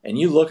 And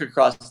you look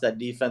across that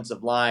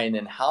defensive line,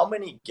 and how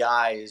many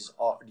guys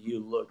do you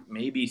look?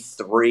 Maybe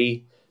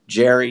 3,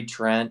 Jerry,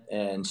 Trent,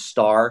 and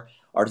Starr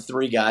are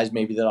 3 guys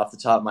maybe that off the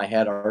top of my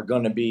head are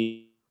going to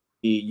be,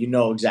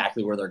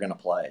 exactly where they're going to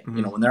play.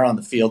 Mm-hmm. When they're on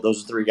the field,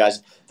 those are 3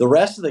 guys. The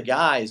rest of the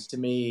guys, to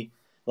me,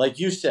 like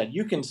you said,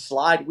 you can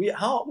slide. We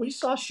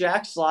saw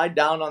Shaq slide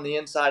down on the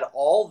inside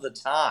all the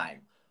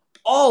time.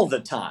 All the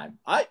time.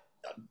 I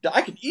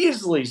could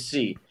easily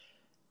see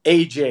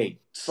AJ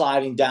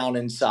sliding down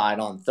inside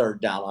on third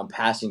down, on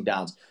passing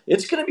downs.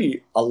 It's going to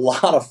be a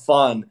lot of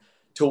fun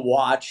to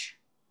watch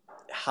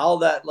how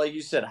that, like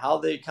you said, how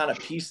they kind of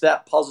piece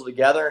that puzzle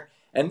together.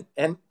 And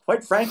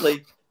quite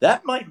frankly,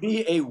 that might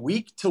be a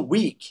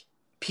week-to-week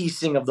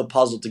piecing of the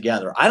puzzle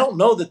together. I don't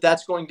know that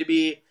that's going to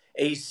be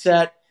a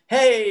set,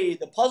 hey,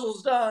 the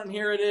puzzle's done,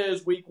 here it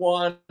is, week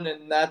 1,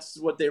 and that's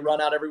what they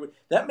run out every week.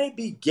 That may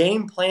be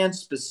game plan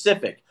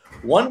specific.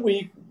 One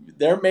week,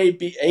 there may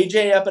be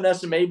AJ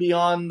Epinesa may be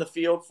on the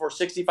field for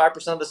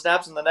 65% of the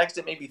snaps, and the next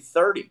it may be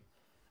 30.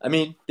 I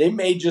mean, it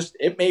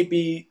may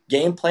be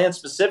game plan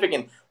specific.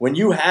 And when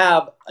you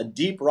have a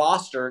deep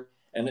roster,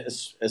 and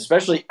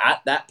especially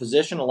at that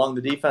position along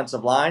the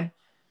defensive line,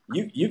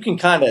 you can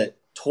kind of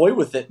toy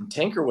with it and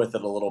tinker with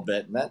it a little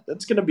bit, and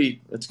it's going to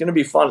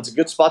be fun. It's a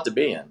good spot to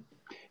be in.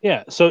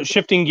 Yeah, so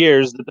shifting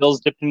gears, the Bills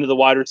dipped into the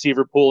wide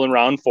receiver pool in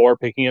round 4,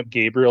 picking up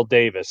Gabriel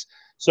Davis.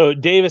 So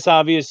Davis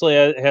obviously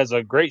has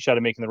a great shot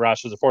at making the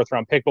roster as a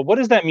 4th-round pick, but what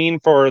does that mean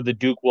for the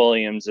Duke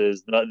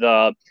Williamses,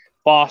 the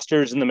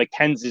Fosters, and the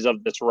McKenzies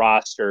of this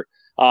roster?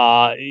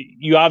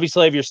 You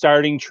obviously have your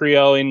starting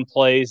trio in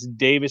place.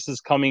 Davis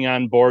is coming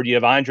on board. You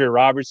have Andre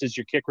Roberts as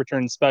your kick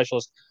return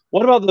specialist.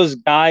 What about those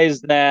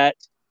guys that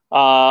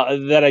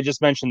I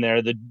just mentioned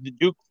there, the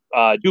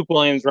Duke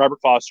Williams, Robert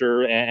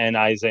Foster, and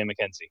Isaiah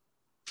McKenzie?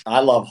 I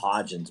love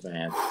Hodgins,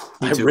 man.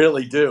 I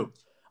really do.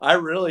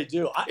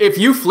 If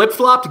you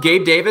flip-flopped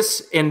Gabe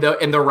Davis in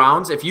the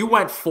rounds, if you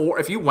went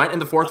in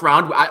the 4th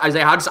round,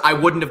 Isaiah Hodgins, I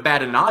wouldn't have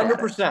batted an eye.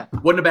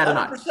 100%. Wouldn't have batted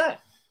an eye.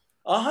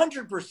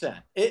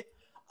 100%.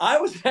 I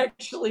was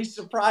actually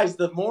surprised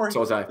the more.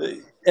 So was I.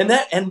 And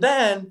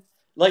then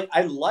like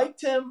I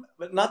liked him,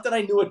 but not that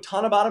I knew a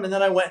ton about him. And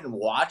then I went and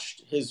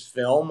watched his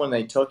film when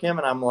they took him,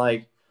 and I'm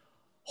like,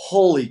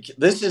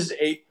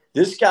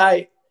 this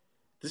guy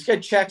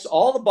checks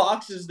all the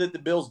boxes that the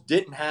Bills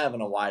didn't have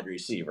in a wide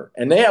receiver.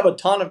 And they have a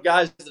ton of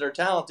guys that are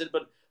talented,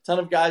 but a ton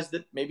of guys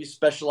that maybe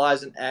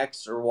specialize in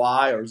X or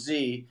Y or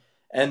Z.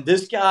 And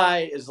this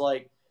guy is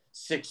like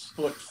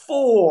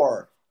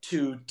 6'4",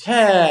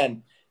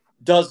 210,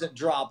 doesn't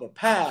drop a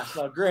pass.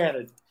 Now,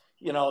 granted,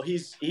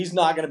 he's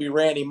not going to be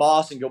Randy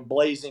Moss and go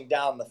blazing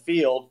down the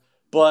field,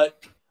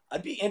 but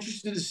I'd be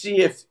interested to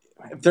see if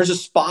there's a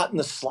spot in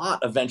the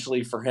slot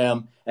eventually for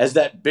him as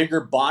that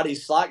bigger body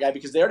slot guy,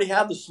 because they already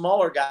have the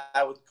smaller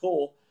guy with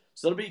Cole.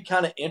 So it'll be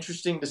kind of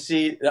interesting to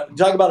see.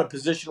 Talk about a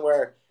position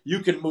where you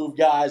can move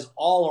guys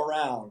all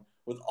around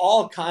with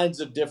all kinds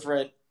of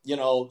different,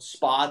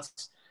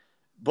 spots.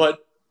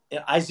 But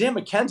Isaiah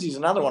McKenzie's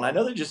another one. I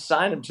know they just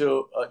signed him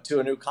to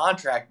a new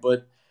contract,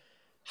 but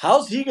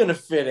how's he going to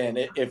fit in?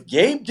 If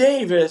Gabe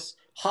Davis,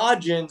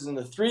 Hodgins, and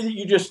the three that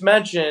you just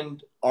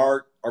mentioned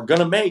are going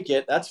to make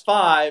it, that's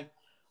 5.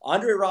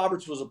 Andre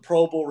Roberts was a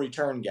Pro Bowl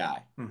return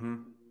guy.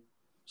 Mm-hmm.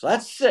 So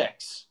that's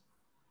 6.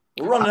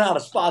 We're running out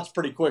of spots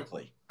pretty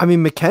quickly. I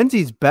mean,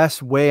 McKenzie's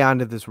best way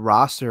onto this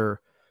roster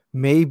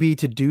may be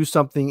to do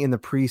something in the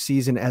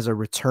preseason as a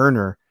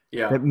returner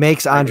that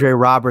makes Andre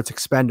Roberts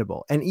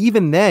expendable. And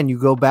even then, you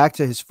go back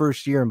to his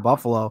first year in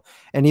Buffalo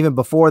and even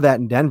before that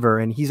in Denver,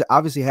 and he's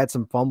obviously had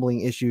some fumbling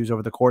issues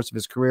over the course of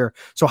his career.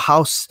 So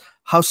how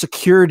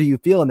secure do you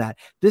feel in that?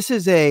 This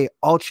is a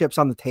all chips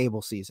on the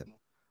table season.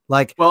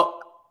 Well,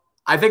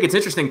 I think it's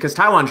interesting because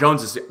Taiwan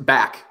Jones is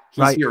back.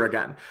 He's right here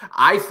again.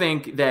 I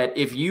think that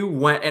if you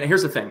went, and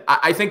here's the thing,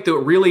 I think the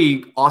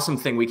really awesome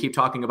thing, we keep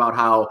talking about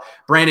how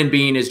Brandon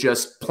Beane is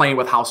just playing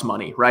with house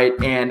money, right?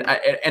 And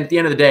at the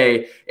end of the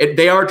day,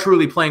 they are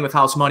truly playing with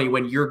house money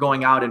when you're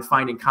going out and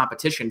finding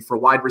competition for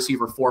wide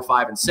receiver 4,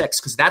 5, and 6,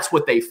 because that's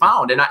what they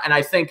found. And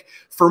I think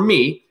for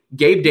me,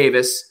 Gabe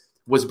Davis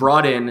was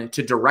brought in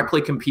to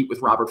directly compete with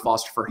Robert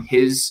Foster for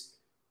his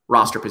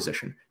roster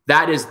position.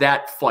 That is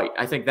that fight.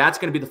 I think that's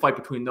going to be the fight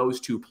between those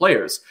two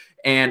players.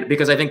 And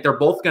because I think they're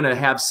both going to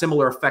have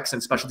similar effects in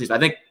special teams. I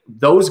think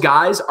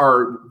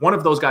one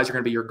of those guys are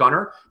going to be your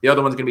gunner. The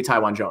other one's going to be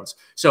Taiwan Jones.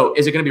 So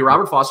is it going to be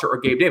Robert Foster or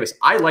Gabe Davis?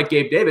 I like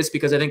Gabe Davis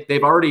because I think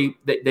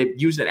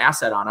they've used an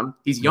asset on him.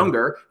 He's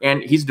younger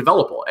and he's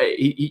developable.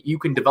 You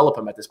can develop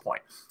him at this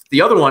point.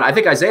 The other one, I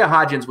think Isaiah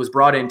Hodgins was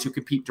brought in to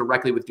compete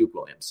directly with Duke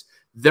Williams.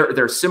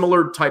 They're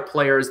similar type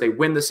players. They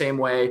win the same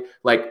way.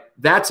 Like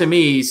that to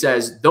me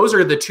says those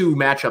are the two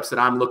matchups that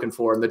I'm looking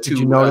for. And the two.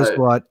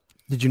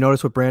 Did you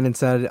notice what Brandon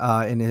said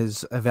in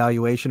his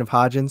evaluation of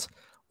Hodgins?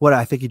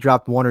 I think he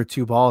dropped 1 or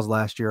 2 balls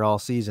last year all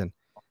season.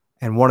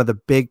 And one of the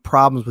big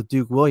problems with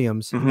Duke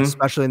Williams,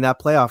 especially in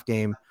that playoff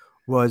game,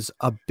 was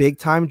a big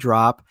time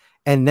drop.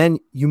 And then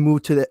you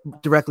move to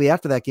directly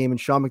after that game and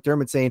Sean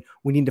McDermott saying,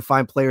 we need to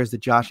find players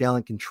that Josh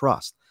Allen can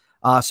trust.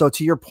 So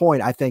to your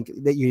point, I think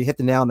that you hit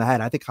the nail on the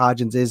head. I think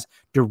Hodgins is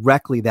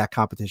directly that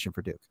competition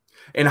for Duke.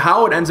 And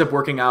how it ends up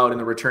working out in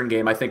the return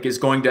game, I think, is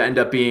going to end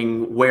up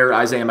being where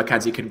Isaiah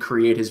McKenzie can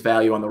create his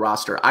value on the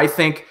roster. I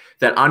think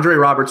that Andre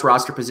Roberts'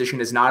 roster position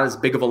is not as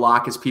big of a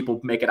lock as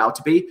people make it out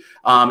to be.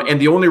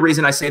 And the only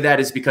reason I say that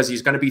is because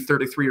he's going to be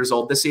 33 years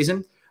old this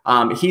season.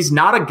 He's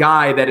not a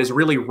guy that is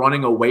really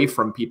running away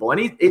from people. And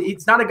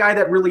he's not a guy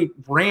that really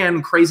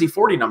ran crazy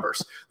 40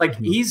 numbers. Like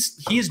he's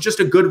just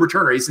a good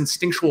returner. He's an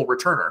instinctual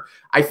returner.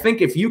 I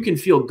think if you can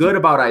feel good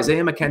about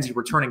Isaiah McKenzie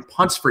returning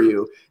punts for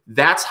you,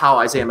 that's how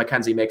Isaiah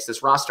McKenzie makes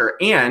this roster.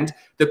 And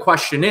the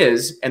question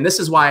is, and this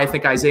is why I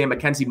think Isaiah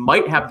McKenzie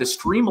might have the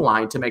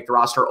streamline to make the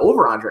roster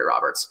over Andre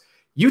Roberts.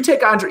 You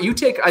take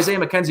Isaiah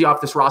McKenzie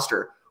off this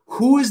roster.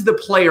 Who is the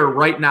player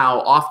right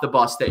now off the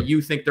bus that you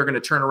think they're going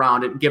to turn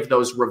around and give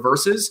those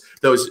reverses,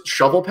 those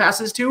shovel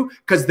passes to?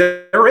 Because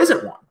there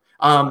isn't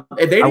one.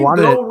 They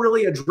didn't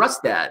really address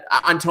that.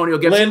 Antonio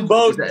Gibson. Lynn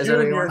Bowden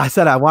Jr. I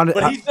said I wanted,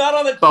 but he's not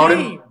on the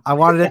team. I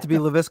wanted it to be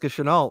Laviska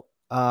Shenault,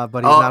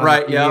 but he's not.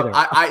 Right, on the team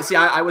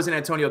either. I was in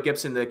Antonio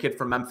Gibson, the kid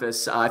from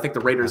Memphis. I think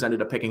the Raiders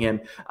ended up picking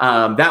him.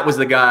 That was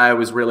the guy I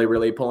was really,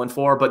 really pulling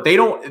for. But they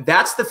don't.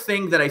 That's the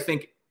thing that I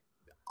think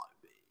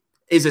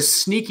is a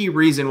sneaky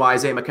reason why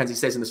Isaiah McKenzie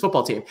stays in this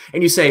football team.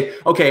 And you say,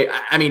 okay,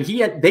 I mean,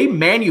 they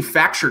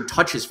manufactured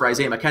touches for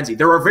Isaiah McKenzie.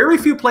 There are very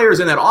few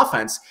players in that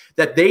offense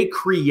that they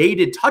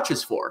created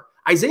touches for.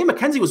 Isaiah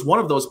McKenzie was one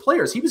of those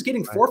players. He was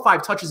getting 4 or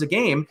 5 touches a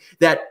game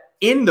that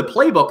in the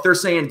playbook, they're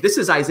saying this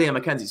is Isaiah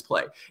McKenzie's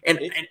play. And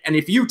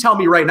if you tell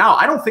me right now,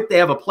 I don't think they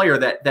have a player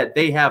that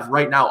they have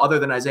right now other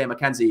than Isaiah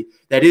McKenzie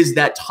that is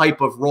that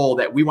type of role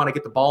that we want to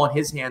get the ball in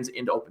his hands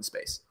into open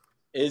space.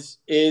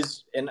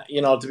 And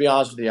to be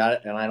honest with you,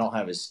 I don't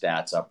have his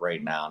stats up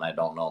right now, and I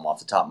don't know them off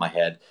the top of my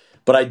head,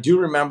 but I do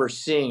remember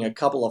seeing a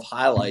couple of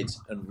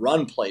highlights and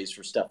run plays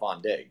for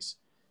Stephon Diggs.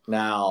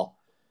 Now,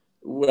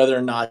 whether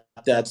or not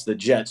that's the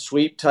jet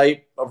sweep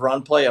type of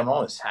run play, I don't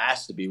know. This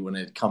has to be when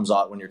it comes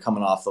out when you're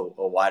coming off a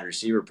wide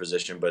receiver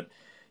position. But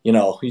you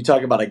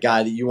talk about a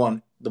guy that you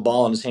want the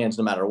ball in his hands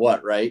no matter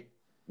what, right?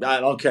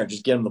 I don't care,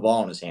 just get him the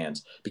ball in his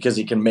hands because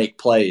he can make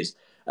plays.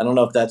 I don't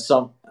know if that's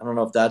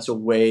a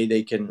way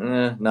they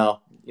can. No,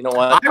 You know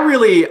what?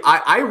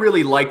 I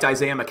really liked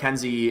Isaiah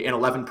McKenzie in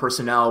 11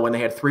 personnel when they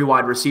had 3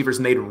 wide receivers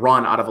and they'd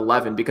run out of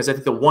 11, because I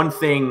think the one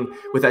thing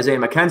with Isaiah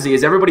McKenzie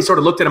is everybody sort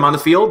of looked at him on the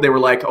field. They were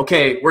like,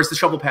 okay, where's the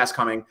shovel pass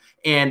coming?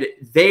 And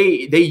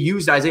they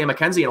used Isaiah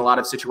McKenzie in a lot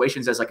of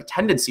situations as like a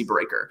tendency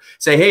breaker.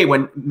 Say, hey,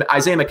 when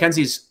Isaiah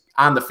McKenzie's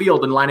on the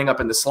field and lining up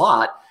in the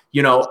slot,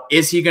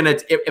 is he going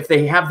to, if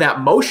they have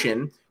that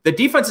motion, the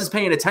defense is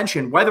paying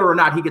attention whether or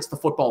not he gets the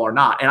football or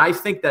not. And I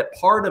think that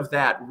part of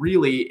that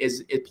really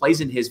it plays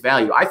in his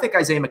value. I think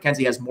Isaiah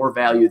McKenzie has more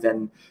value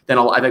than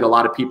I think a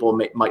lot of people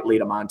might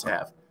lead him on to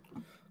have.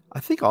 I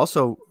think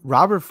also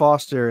Robert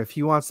Foster, if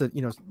he wants to,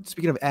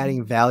 speaking of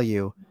adding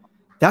value,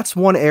 that's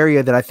one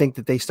area that I think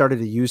that they started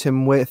to use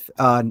him with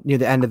near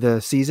the end of the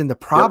season. The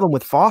problem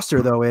with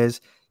Foster, though,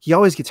 is he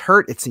always gets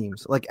hurt, it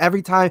seems. Like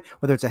every time,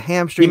 whether it's a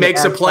hamstring. He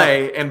makes a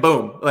play and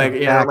boom. Like,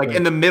 Exactly. like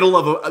in the middle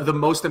of the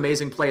most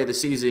amazing play of the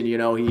season,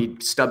 he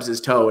stubs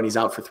his toe and he's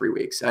out for 3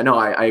 weeks. I know,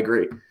 I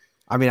agree.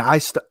 I mean, I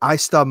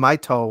stubbed my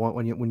toe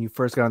when you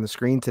first got on the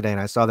screen today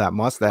and I saw that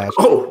mustache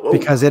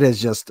because it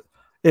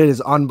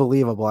is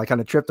unbelievable. I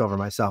kind of tripped over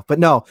myself. But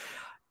no,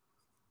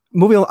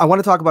 moving on, I want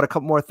to talk about a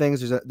couple more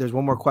things. There's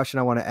one more question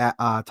I want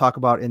to talk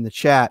about in the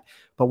chat.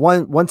 But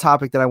one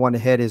topic that I want to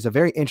hit is a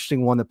very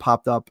interesting one that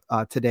popped up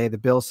today. The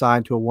Bills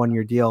signed to a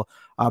 1-year deal.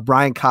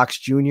 Brian Cox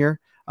Jr.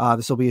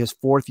 This will be his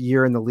 4th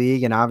year in the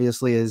league, and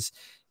obviously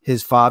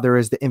his father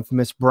is the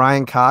infamous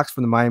Brian Cox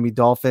from the Miami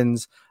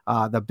Dolphins,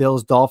 the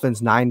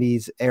Bills-Dolphins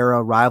 90s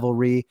era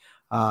rivalry.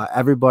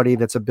 Everybody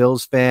that's a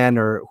Bills fan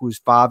or whose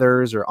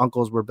fathers or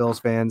uncles were Bills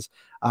fans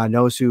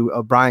knows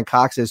who Brian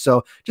Cox is.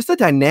 So just the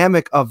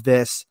dynamic of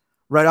this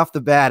right off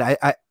the bat,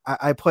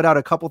 I put out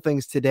a couple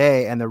things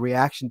today, and the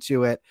reaction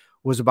to it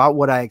was about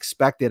what I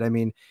expected. I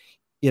mean,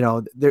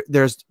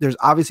 there's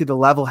obviously the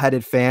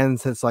level-headed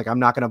fans that's like, I'm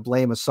not going to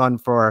blame a son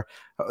for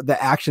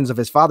the actions of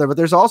his father, but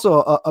there's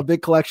also a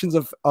big collections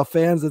of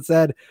fans that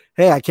said,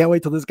 hey, I can't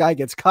wait till this guy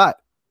gets cut.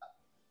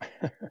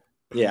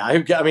 Yeah, I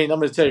mean, I'm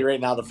going to tell you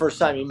right now, the first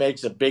time he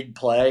makes a big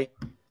play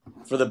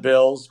for the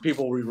Bills,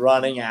 people will be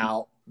running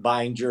out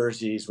buying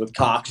jerseys with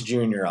Cox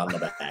Jr. on the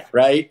back,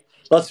 right?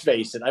 Let's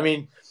face it. I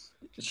mean,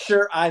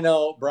 sure, I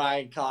know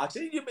Brian Cox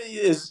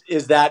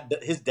is that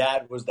his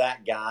dad was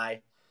that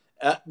guy.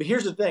 But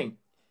here's the thing,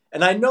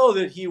 and I know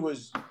that he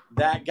was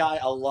that guy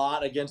a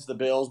lot against the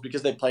Bills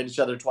because they played each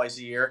other twice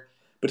a year.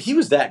 But he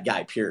was that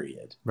guy,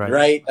 period.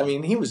 Right? I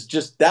mean, he was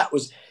just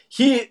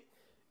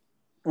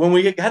when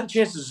we had a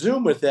chance to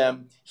Zoom with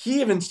him, he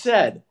even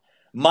said,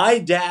 "My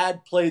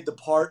dad played the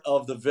part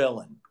of the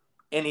villain,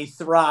 and he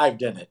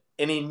thrived in it,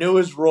 and he knew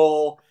his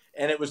role,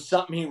 and it was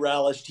something he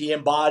relished. He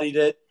embodied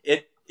it.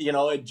 It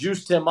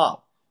juiced him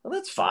up." Well,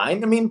 that's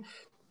fine. I mean,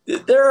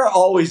 there are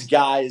always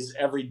guys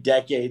every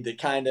decade that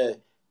kind of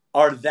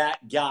are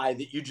that guy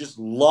that you just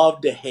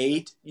love to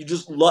hate. You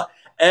just love.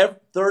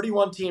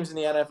 31 teams in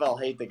the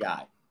NFL hate the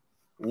guy.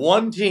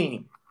 One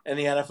team in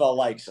the NFL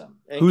likes him.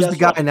 And Who's the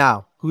guy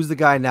now? Who's the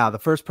guy now? The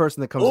first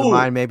person that comes to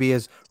mind maybe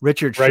is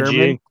Richard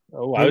Sherman.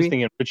 Oh, I was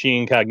thinking Richie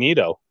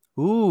Incognito.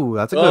 Ooh,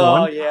 that's a good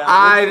one. Yeah,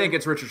 I think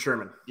it's Richard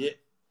Sherman. Yeah.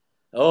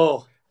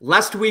 Oh,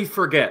 lest we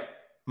forget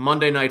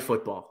Monday Night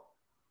Football.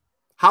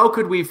 How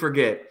could we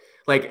forget?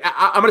 Like,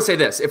 I'm going to say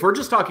this. If we're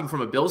just talking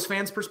from a Bills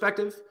fan's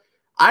perspective,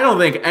 I don't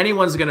think no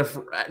one's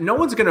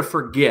going to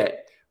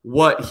forget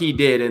what he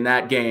did in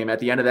that game. At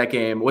the end of that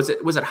game, was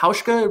it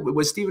Hauschka?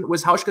 Was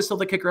Hauschka still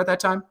the kicker at that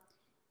time?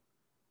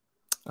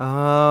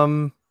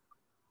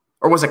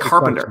 Or was it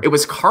Carpenter? It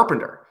was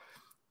Carpenter.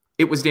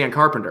 It was Dan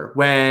Carpenter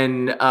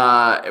when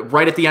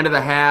right at the end of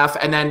the half,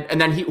 and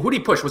then who did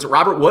he push? Was it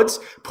Robert Woods?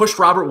 Pushed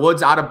Robert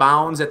Woods out of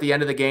bounds at the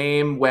end of the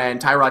game when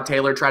Tyrod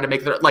Taylor tried to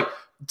make it. Like,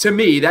 to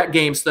me, that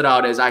game stood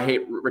out as I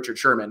hate Richard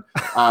Sherman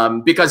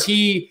because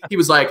he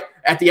was like,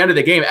 at the end of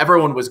the game,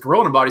 everyone was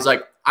groaning about it. He's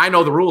like, I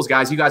know the rules,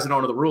 guys. You guys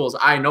don't know the rules.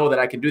 I know that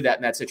I can do that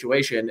in that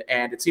situation.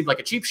 And it seemed like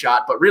a cheap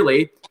shot, but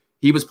really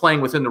he was playing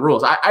within the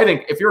rules. I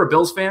think if you're a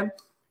Bills fan,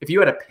 if you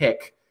had to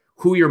pick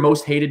who your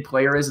most hated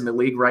player is in the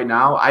league right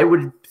now, I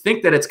would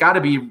think that it's got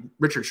to be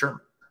Richard Sherman.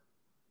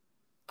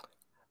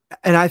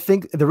 And I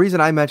think the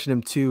reason I mentioned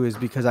him too is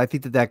because I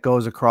think that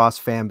goes across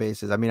fan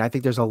bases. I mean, I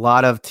think there's a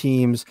lot of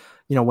teams,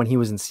 when he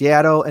was in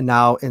Seattle and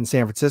now in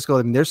San Francisco,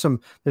 I mean, there's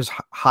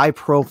high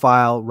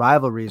profile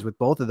rivalries with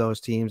both of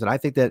those teams. And I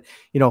think that,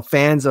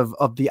 fans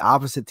of the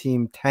opposite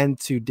team tend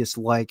to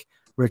dislike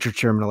Richard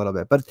Sherman a little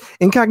bit, but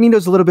Incognito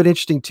is a little bit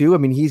interesting too. I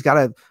mean, he's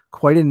got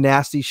quite a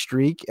nasty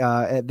streak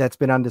that's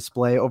been on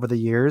display over the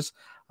years.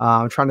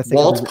 I'm trying to think.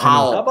 Walt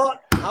Powell.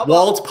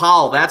 Walt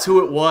Powell. That's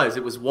who it was.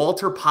 It was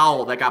Walter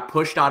Powell that got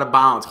pushed out of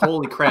bounds.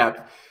 Holy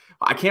crap.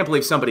 I can't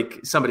believe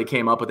somebody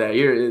came up with that.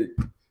 You're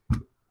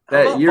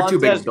too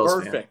big a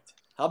Bills fan.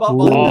 How about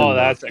Oh,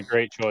 that's a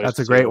great choice. That's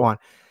a great one.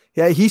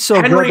 Yeah, he's so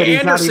good that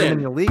he's not even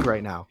in the league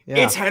right now. Yeah.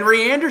 It's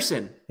Henry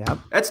Anderson. Yeah,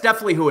 that's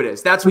definitely who it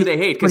is. That's who they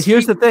hate. But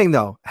here's the thing,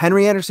 though.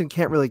 Henry Anderson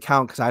can't really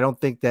count because I don't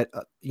think that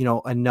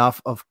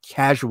enough of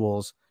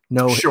casuals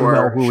know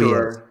who he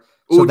is.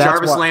 So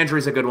Jarvis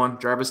Landry's a good one.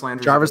 Jarvis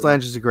Landry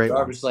is a great one.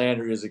 Jarvis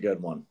Landry is a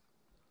good one.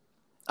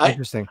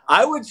 Interesting.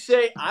 I would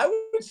say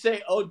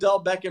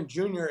Odell Beckham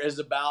Jr. is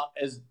about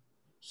as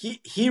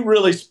he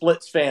really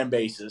splits fan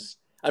bases.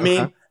 I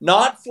mean,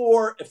 not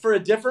for a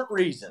different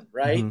reason,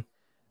 right? Mm-hmm.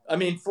 I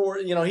mean,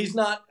 he's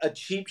not a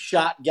cheap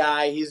shot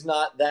guy. He's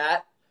not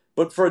that,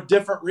 but for a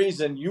different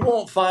reason. You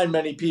won't find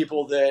many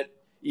people that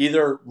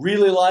either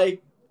really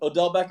like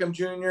Odell Beckham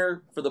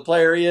Jr. for the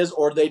player he is,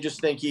 or they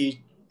just think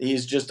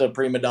he's just a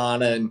prima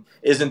donna and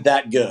isn't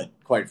that good,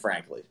 quite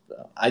frankly.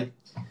 So I'm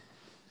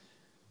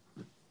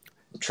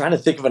trying to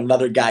think of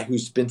another guy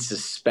who's been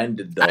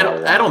suspended, though.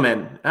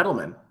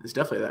 Edelman is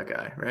definitely that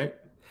guy, right?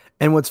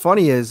 And what's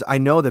funny is I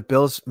know that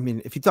Bills, I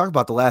mean, if you talk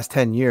about the last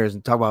 10 years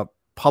and talk about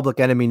public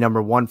enemy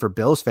number one for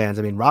Bills fans,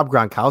 I mean, Rob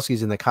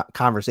Gronkowski's in the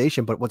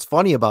conversation. But what's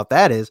funny about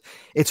that is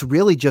it's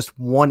really just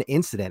one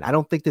incident. I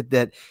don't think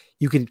that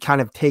you can kind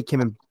of take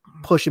him and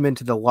push him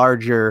into the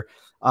larger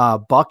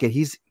bucket.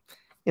 He's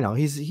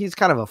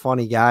kind of a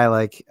funny guy.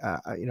 Like,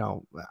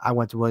 I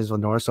went to Williamsville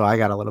North, so I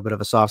got a little bit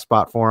of a soft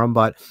spot for him,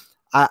 but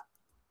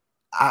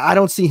I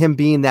don't see him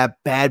being that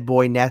bad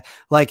boy net.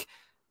 Like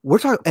we're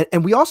talking,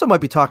 and we also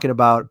might be talking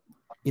about,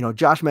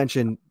 Josh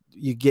mentioned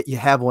you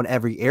have one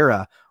every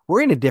era.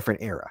 We're in a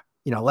different era.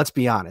 Let's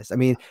be honest. I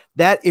mean,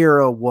 that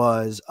era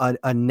was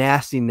a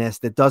nastiness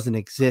that doesn't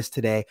exist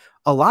today.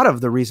 A lot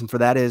of the reason for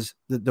that is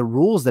the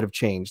rules that have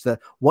changed,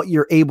 what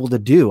you're able to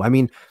do. I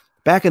mean,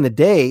 back in the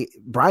day,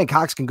 Brian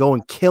Cox can go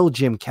and kill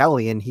Jim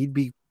Kelly and he'd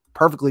be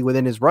perfectly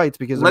within his rights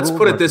because let's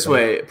put it this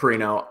way,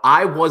 Perino.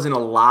 I wasn't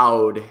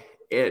allowed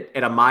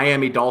at a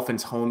Miami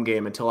Dolphins home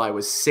game until I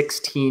was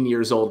 16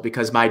 years old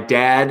because my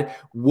dad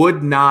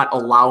would not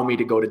allow me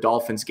to go to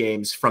Dolphins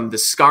games from the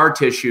scar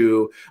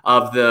tissue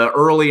of the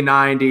early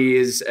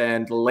 90s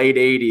and the late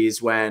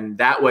 80s when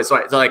that was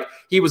like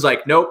he was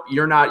like, nope,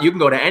 you're not. You can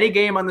go to any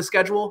game on the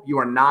schedule. You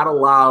are not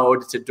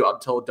allowed to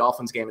a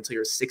Dolphins game until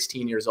you're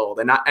 16 years old.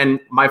 And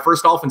my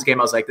first Dolphins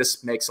game, I was like,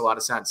 this makes a lot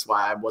of sense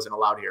why I wasn't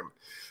allowed here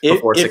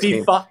before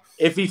 16.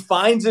 If he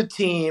finds a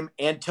team,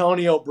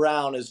 Antonio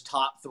Brown is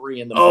top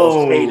 3 in the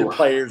most hated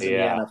players in the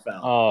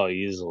NFL. Oh,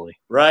 easily.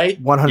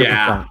 Right? 100%.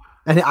 Yeah.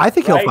 And I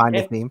think he'll find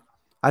a team.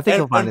 I think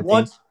he'll find a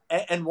team.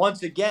 And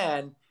once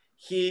again,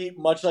 he,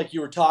 much like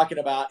you were talking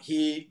about,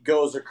 he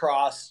goes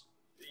across,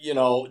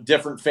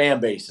 different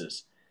fan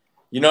bases.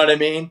 You know what I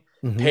mean?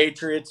 Mm-hmm.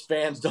 Patriots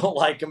fans don't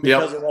like him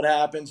because of what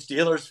happened.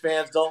 Steelers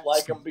fans don't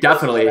like him because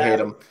definitely hate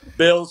him.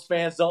 Bills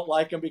fans don't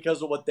like him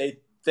because of what they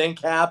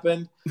think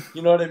happened.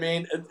 You know what I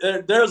mean?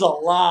 There's a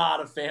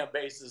lot of fan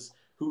bases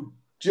who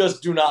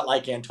just do not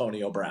like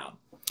Antonio Brown.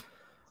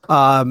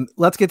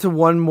 Let's get to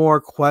one more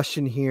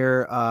question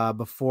here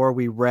before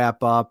we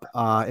wrap up.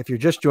 If you're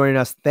just joining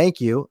us,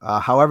 thank you.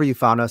 However you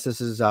found us,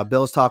 this is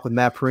Bills Talk with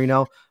Matt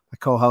Perino. My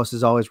co-host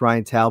is always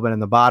Ryan Talbot.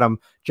 And the bottom,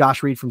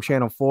 Josh Reed from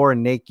Channel 4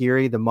 and Nate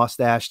Geary, the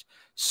mustached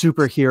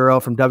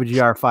superhero from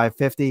WGR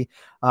 550.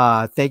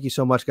 Thank you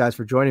so much, guys,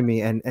 for joining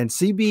me. And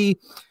CB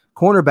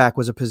cornerback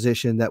was a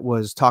position that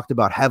was talked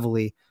about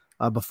heavily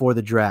before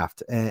the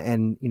draft.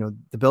 And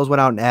the Bills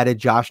went out and added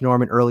Josh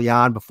Norman early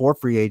on before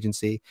free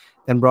agency,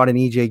 then brought in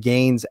EJ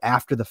Gaines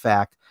after the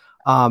fact.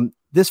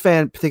 This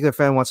particular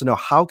fan wants to know,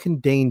 how can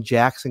Dane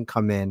Jackson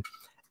come in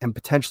and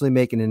potentially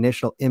make an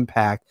initial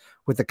impact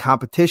with the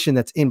competition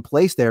that's in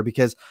place there?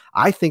 Because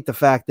I think the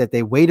fact that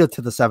they waited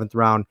to the 7th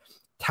round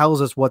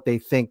tells us what they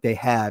think they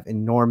have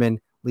in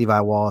Norman, Levi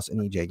Wallace, and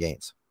EJ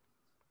Gaines.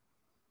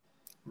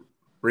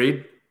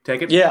 Reed?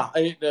 Take it. Yeah,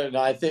 I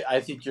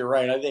think you're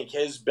right. I think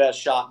his best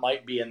shot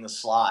might be in the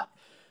slot.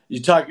 We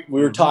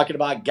were talking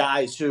about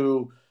guys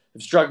who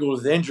have struggled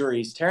with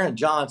injuries. Taron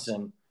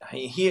Johnson,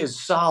 he is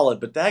solid,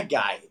 but that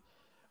guy,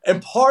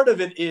 and part of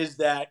it is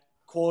that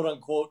quote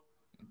unquote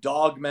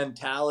dog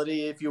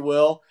mentality, if you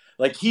will.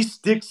 Like, he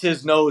sticks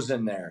his nose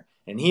in there,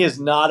 and he is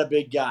not a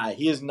big guy.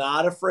 He is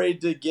not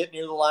afraid to get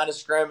near the line of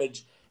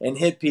scrimmage and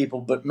hit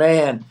people. But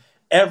man,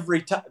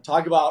 every time,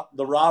 talk about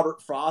the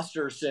Robert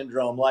Foster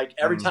syndrome. Like,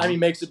 every time he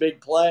makes a big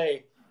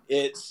play,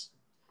 it's,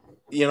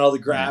 the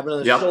grabbing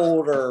of the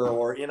shoulder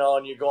or,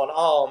 and you're going,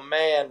 oh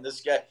man,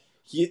 this guy,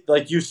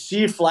 you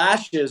see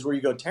flashes where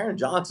you go, Taron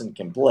Johnson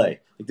can play.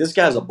 Like, this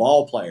guy's a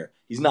ball player.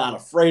 He's not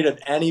afraid of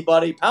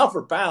anybody. Pound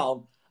for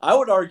pound, I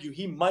would argue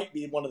he might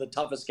be one of the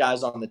toughest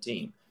guys on the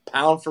team,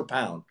 pound for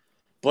pound,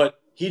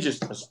 but he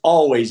just was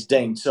always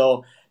dinged.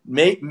 So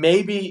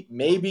maybe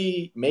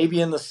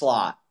in the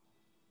slot.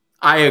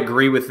 I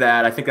agree with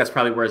that. I think that's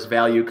probably where his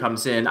value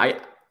comes in.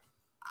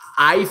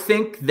 I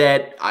think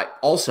that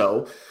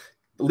also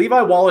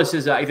Levi Wallace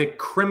is, I think,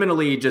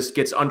 criminally just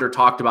gets under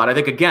talked about. I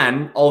think,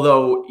 again,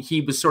 although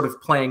he was sort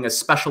of playing a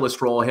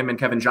specialist role, him and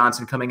Kevin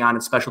Johnson coming on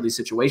in specialty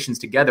situations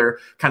together,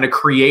 kind of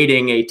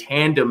creating a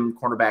tandem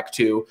cornerback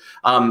too.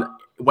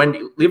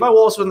 When Levi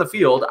Wallace was in the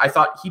field, I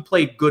thought he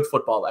played good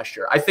football last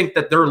year. I think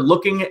that they're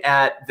looking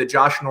at the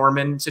Josh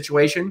Norman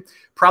situation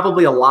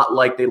probably a lot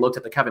like they looked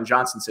at the Kevin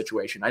Johnson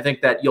situation. I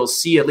think that you'll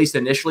see, at least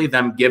initially,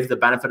 them give the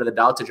benefit of the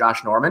doubt to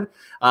Josh Norman.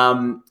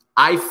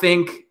 I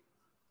think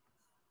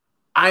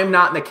I'm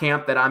not in the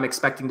camp that I'm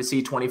expecting to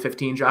see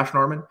 2015 Josh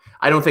Norman.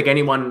 I don't think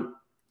anyone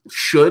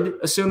should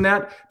assume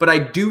that, but I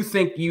do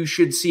think you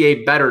should see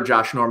a better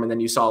Josh Norman than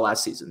you saw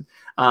last season.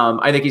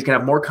 I think he's going to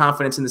have more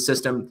confidence in the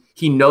system.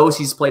 He knows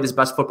he's played his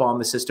best football in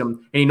the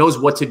system, and he knows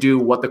what to do,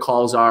 what the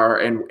calls are,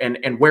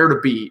 and where to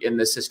be in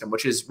this system,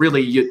 which is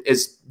really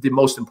is the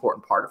most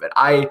important part of it.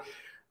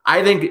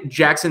 I think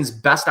Jackson's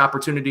best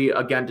opportunity,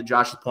 again, to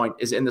Josh's point,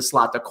 is in the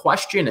slot. The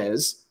question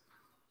is,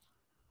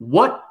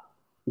 what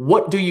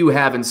do you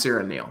have in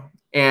Cyril Neal?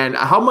 And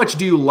how much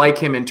do you like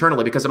him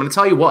internally? Because I'm going to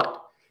tell you what.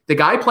 The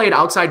guy played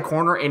outside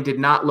corner and did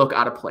not look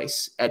out of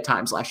place at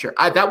times last year.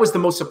 That was the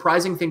most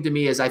surprising thing to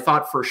me, is I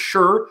thought for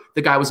sure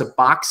the guy was a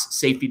box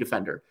safety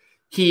defender.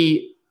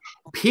 He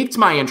piqued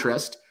my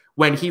interest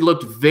when he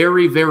looked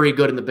very, very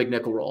good in the big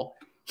nickel role.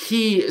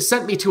 He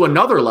sent me to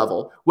another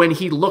level when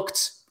he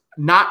looked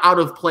not out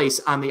of place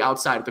on the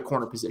outside of the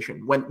corner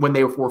position when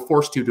they were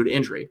forced to due to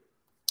injury.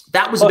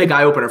 That was a big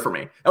eye-opener for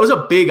me. That was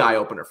a big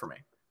eye-opener for me.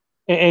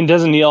 And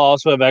doesn't Neal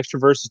also have extra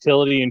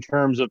versatility in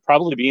terms of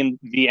probably being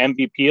the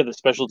MVP of the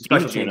special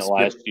teams unit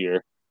last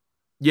year?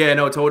 Yeah,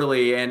 no,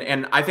 totally.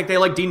 And I think they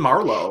like Dean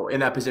Marlowe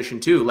in that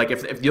position too. Like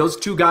if those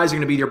two guys are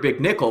going to be their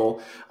big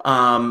nickel,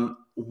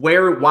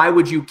 why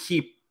would you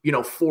keep,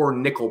 4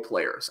 nickel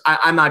players?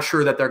 I'm not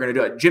sure that they're going to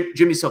do it.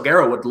 Jimmy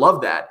Silguero would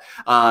love that.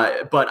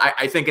 But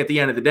I think at the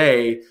end of the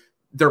day,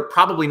 they're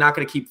probably not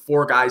going to keep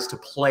 4 guys to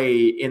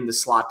play in the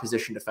slot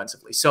position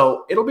defensively.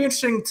 So it'll be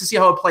interesting to see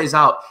how it plays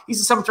out.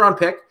 He's a 7th round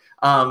pick.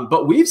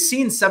 But we've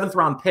seen 7th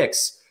round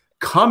picks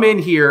come in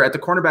here at the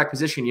cornerback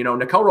position.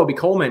 Nicole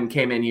Roby-Coleman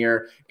came in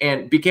here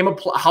and became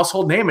a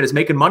household name and is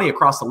making money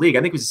across the league. I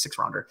think he was a 6th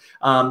rounder.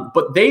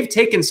 But they've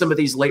taken some of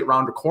these late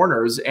rounder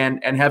corners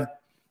and have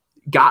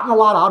gotten a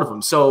lot out of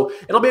them. So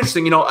it'll be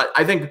interesting.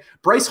 I think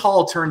Bryce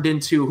Hall turned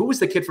into, who was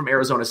the kid from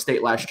Arizona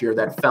State last year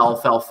that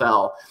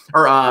fell,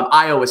 or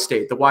Iowa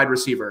State, the wide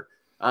receiver.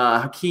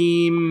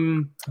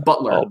 Hakeem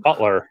Butler. Oh,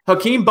 Butler.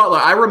 Hakeem Butler.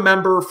 I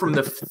remember from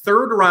the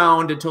 3rd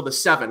round until the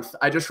 7th,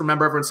 I just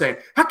remember everyone saying,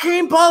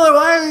 Hakeem Butler,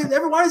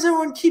 why does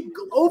everyone keep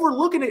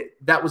overlooking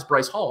it? That was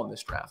Bryce Hall in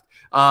this draft.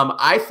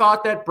 I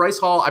thought that Bryce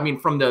Hall,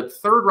 from the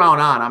 3rd round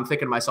on, I'm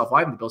thinking to myself, why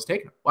haven't the Bills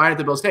taken him? Why aren't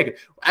the Bills taken?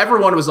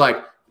 Everyone was like,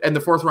 and the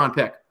 4th round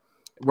pick,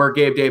 where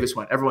Gabe Davis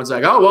went. Everyone's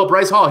like, oh, well,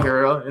 Bryce Hall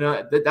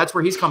here. That's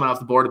where he's coming off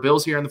the board. The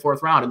Bills here in the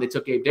 4th round, and they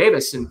took Gabe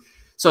Davis. And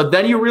so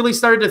then you really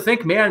started to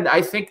think, man,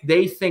 I think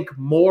they think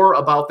more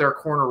about their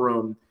corner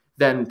room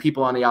than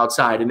people on the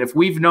outside. And if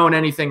we've known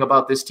anything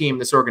about this team,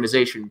 this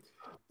organization,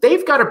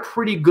 they've got a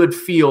pretty good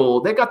feel.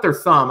 They got their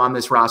thumb on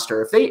this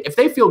roster. If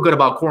they feel good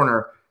about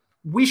corner,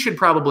 we should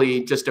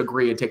probably just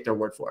agree and take their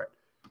word for it.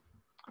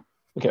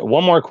 Okay,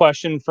 one more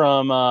question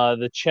from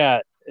the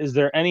chat. Is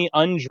there any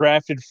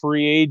undrafted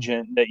free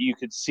agent that you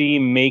could see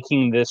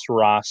making this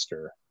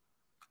roster?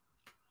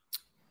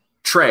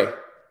 Trey.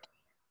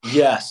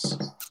 Yes.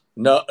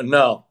 No. That's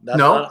no?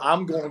 Not,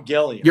 I'm going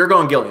Gilliam. You're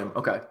going Gilliam.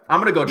 Okay.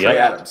 I'm going to go Trey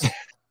Adams.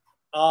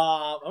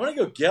 I'm going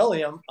to go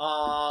Gilliam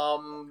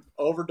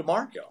over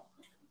DeMarco.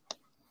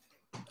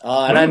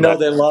 And I know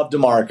they love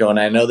DeMarco, and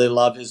I know they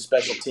love his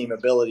special team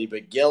ability,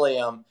 but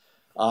Gilliam,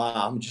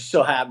 I'm just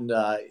so happened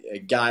a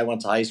guy I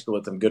went to high school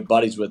with him, good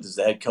buddies with, is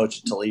the head coach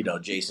at Toledo,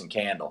 Jason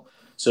Candle.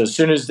 So as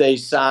soon as they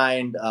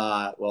signed,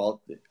 I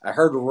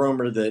heard a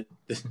rumor that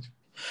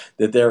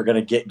they were going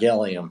to get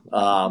Gilliam.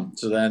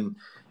 So then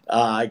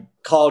I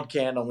called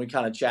Candle, and we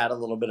kind of chatted a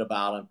little bit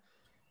about him.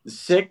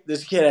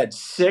 This kid had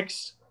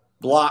 6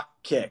 block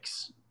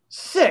kicks.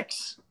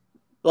 6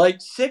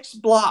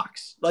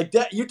 blocks. Like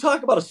that. You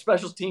talk about a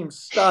special team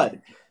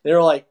stud. They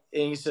were like,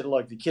 and he said,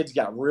 look, the kid's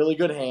got really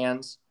good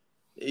hands.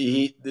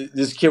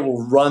 This kid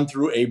will run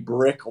through a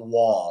brick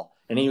wall.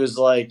 And he was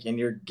like, and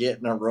you're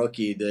getting a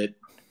rookie that,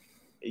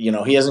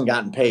 he hasn't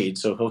gotten paid,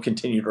 so he'll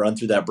continue to run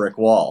through that brick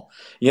wall.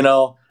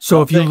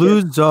 So if you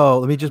lose,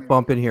 let me just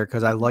bump in here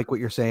because I like what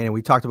you're saying, and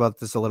we talked about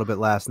this a little bit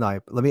last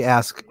night. But let me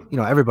ask,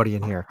 everybody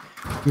in here,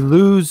 you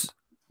lose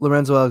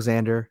Lorenzo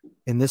Alexander.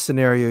 In this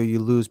scenario, you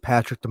lose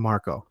Patrick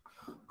DeMarco.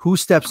 Who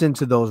steps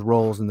into those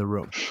roles in the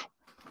room?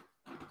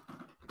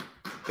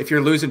 If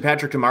you're losing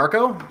Patrick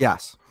DeMarco?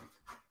 Yes.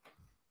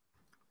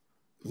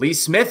 Lee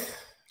Smith?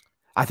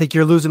 I think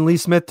you're losing Lee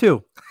Smith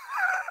too.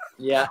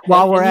 Yeah.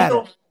 While we're at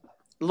it.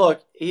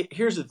 Look,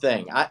 here's the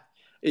thing.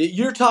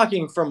 You're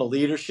talking from a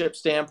leadership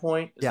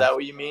standpoint. Is that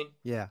what you mean?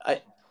 Yeah.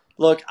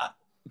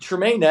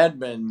 Tremaine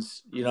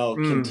Edmonds,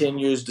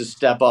 continues to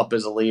step up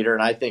as a leader,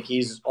 and I think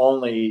he's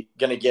only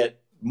going to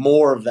get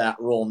more of that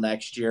role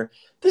next year.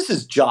 This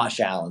is Josh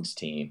Allen's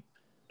team.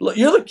 Look,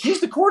 he's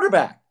the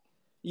quarterback,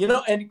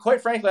 and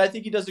quite frankly, I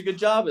think he does a good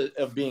job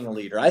of being a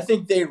leader. I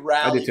think they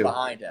rally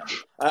behind him.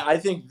 I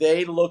think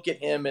they look at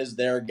him as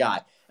their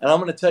guy. And I'm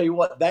going to tell you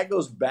what, that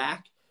goes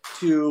back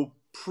to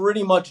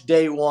pretty much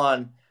day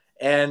one,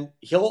 and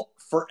he'll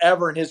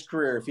forever in his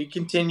career, if he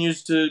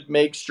continues to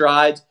make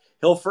strides,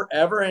 he'll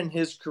forever in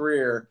his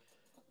career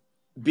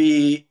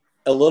be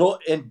a little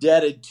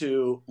indebted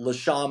to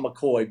LaShawn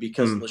McCoy,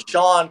 because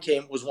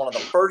LaShawn was one of the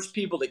first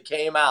people that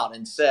came out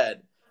and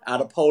said at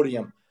a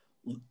podium,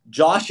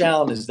 Josh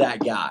Allen is that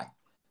guy.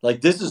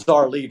 Like, this is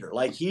our leader.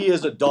 Like, he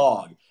is a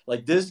dog.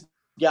 Like, this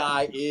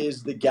guy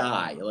is the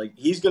guy. Like,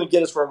 he's going to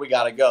get us where we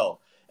got to go.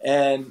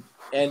 And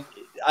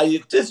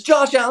it's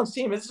Josh Allen's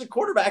team. It's a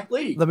quarterback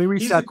league. Let me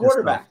reset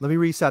Let me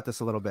reset this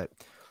a little bit.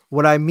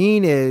 What I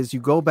mean is,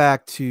 you go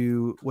back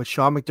to what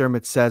Sean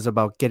McDermott says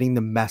about getting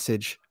the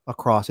message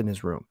across in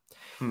his room.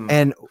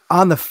 And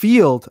on the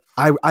field,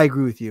 I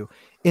agree with you.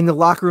 In the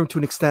locker room, to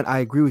an extent, I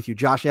agree with you.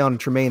 Josh Allen and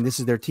Tremaine, this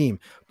is their team.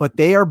 But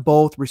they are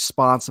both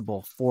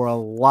responsible for a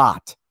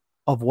lot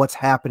of what's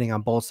happening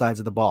on both sides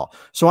of the ball.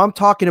 So I'm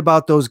talking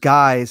about those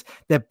guys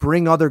that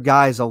bring other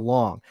guys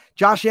along.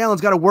 Josh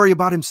Allen's got to worry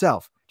about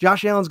himself.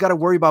 Josh Allen's got to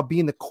worry about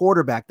being the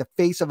quarterback, the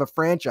face of a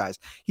franchise.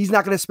 He's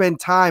not going to spend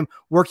time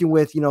working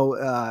with,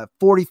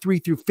 43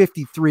 through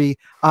 53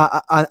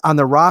 on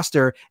the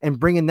roster and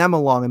bringing them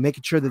along and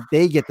making sure that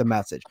they get the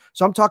message.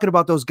 So I'm talking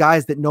about those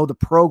guys that know the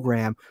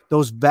program,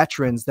 those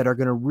veterans that are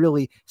going to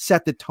really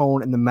set the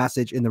tone and the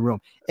message in the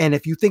room. And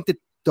if you think that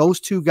those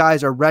two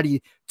guys are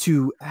ready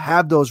to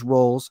have those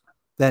roles,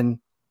 then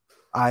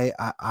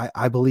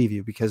I believe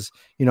you, because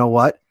you know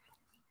what?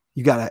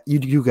 You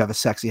have a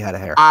sexy head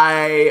of hair.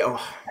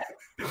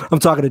 I'm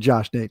talking to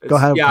Josh, Nate. Go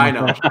ahead. Yeah, I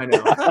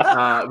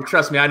know.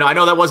 Trust me, I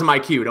know that wasn't my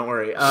cue. Don't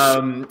worry.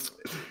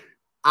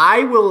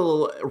 I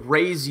will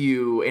raise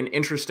you an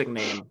interesting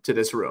name to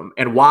this room,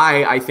 and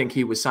why I think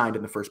he was signed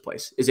in the first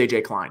place is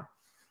AJ Klein.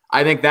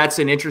 I think that's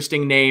an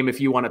interesting name if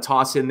you want to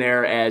toss in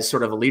there as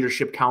sort of a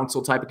leadership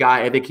council type of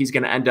guy. I think he's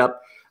going to end up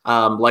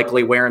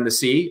likely wearing the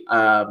C.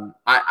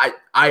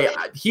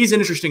 He's an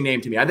interesting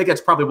name to me. I think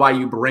that's probably why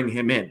you bring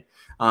him in.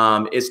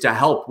 Is to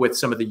help with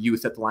some of the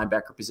youth at the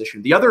linebacker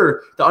position. The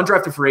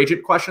undrafted free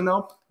agent question,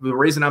 though, the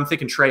reason I'm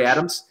thinking Trey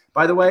Adams,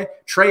 by the way,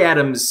 Trey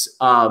Adams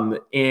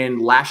in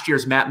last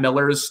year's Matt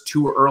Miller's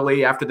too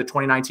early after the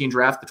 2019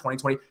 draft, the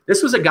 2020,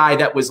 this was a guy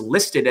that was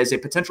listed as a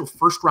potential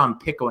first-round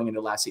pick going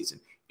into last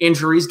season.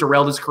 Injuries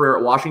derailed his career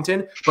at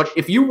Washington. But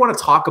if you want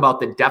to talk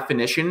about the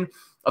definition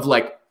of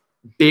like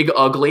big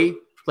ugly,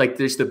 like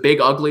there's the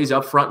big uglies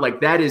up front, like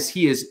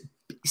he is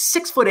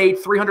 6'8",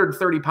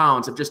 330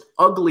 pounds of just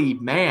ugly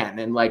man.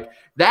 And like,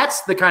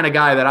 that's the kind of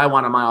guy that I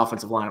want on my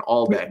offensive line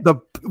all day.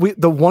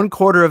 The one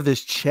quarter of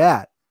this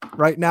chat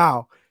right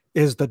now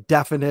is the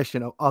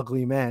definition of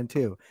ugly man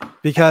too,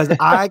 because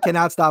I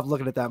cannot stop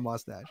looking at that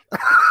mustache.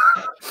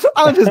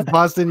 I'm just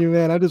busting you,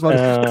 man. I just want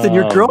to listen.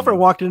 Your girlfriend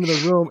walked into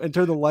the room and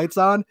turned the lights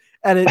on,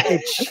 and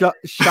it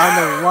shined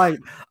the light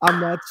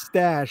on that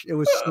stash. It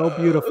was so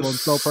beautiful and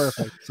so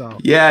perfect. So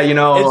yeah,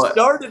 it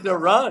started to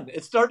run.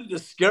 It started to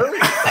scurry.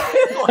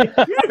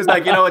 It's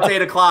like, it's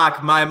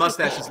 8:00. My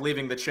mustache is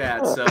leaving the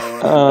chat.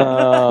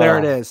 So there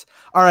it is.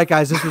 All right,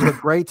 guys, this was a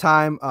great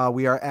time.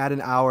 We are at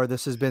an hour.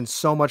 This has been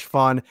so much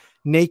fun.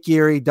 Nate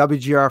Geary,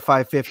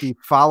 WGR550.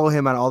 Follow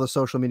him on all the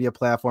social media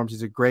platforms.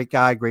 He's a great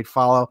guy, great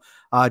follow.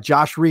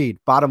 Josh Reed,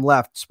 bottom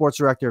left, sports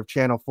director of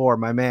Channel 4,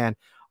 my man.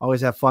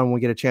 Always have fun when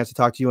we get a chance to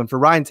talk to you. And for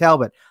Ryan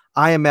Talbot,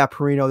 I am Matt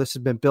Perino. This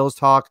has been Bills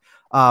Talk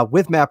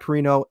with Matt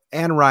Perino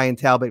and Ryan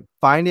Talbot.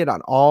 Find it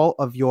on all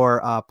of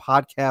your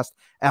podcast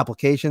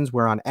applications.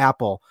 We're on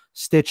Apple,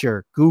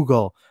 Stitcher,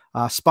 Google,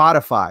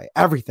 Spotify,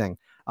 everything.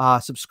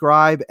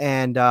 Subscribe,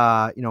 and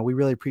we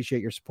really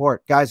appreciate your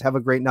support. Guys, have a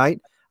great night.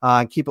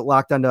 And keep it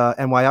locked onto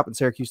NY Up and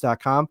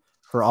Syracuse.com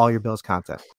for all your Bills content.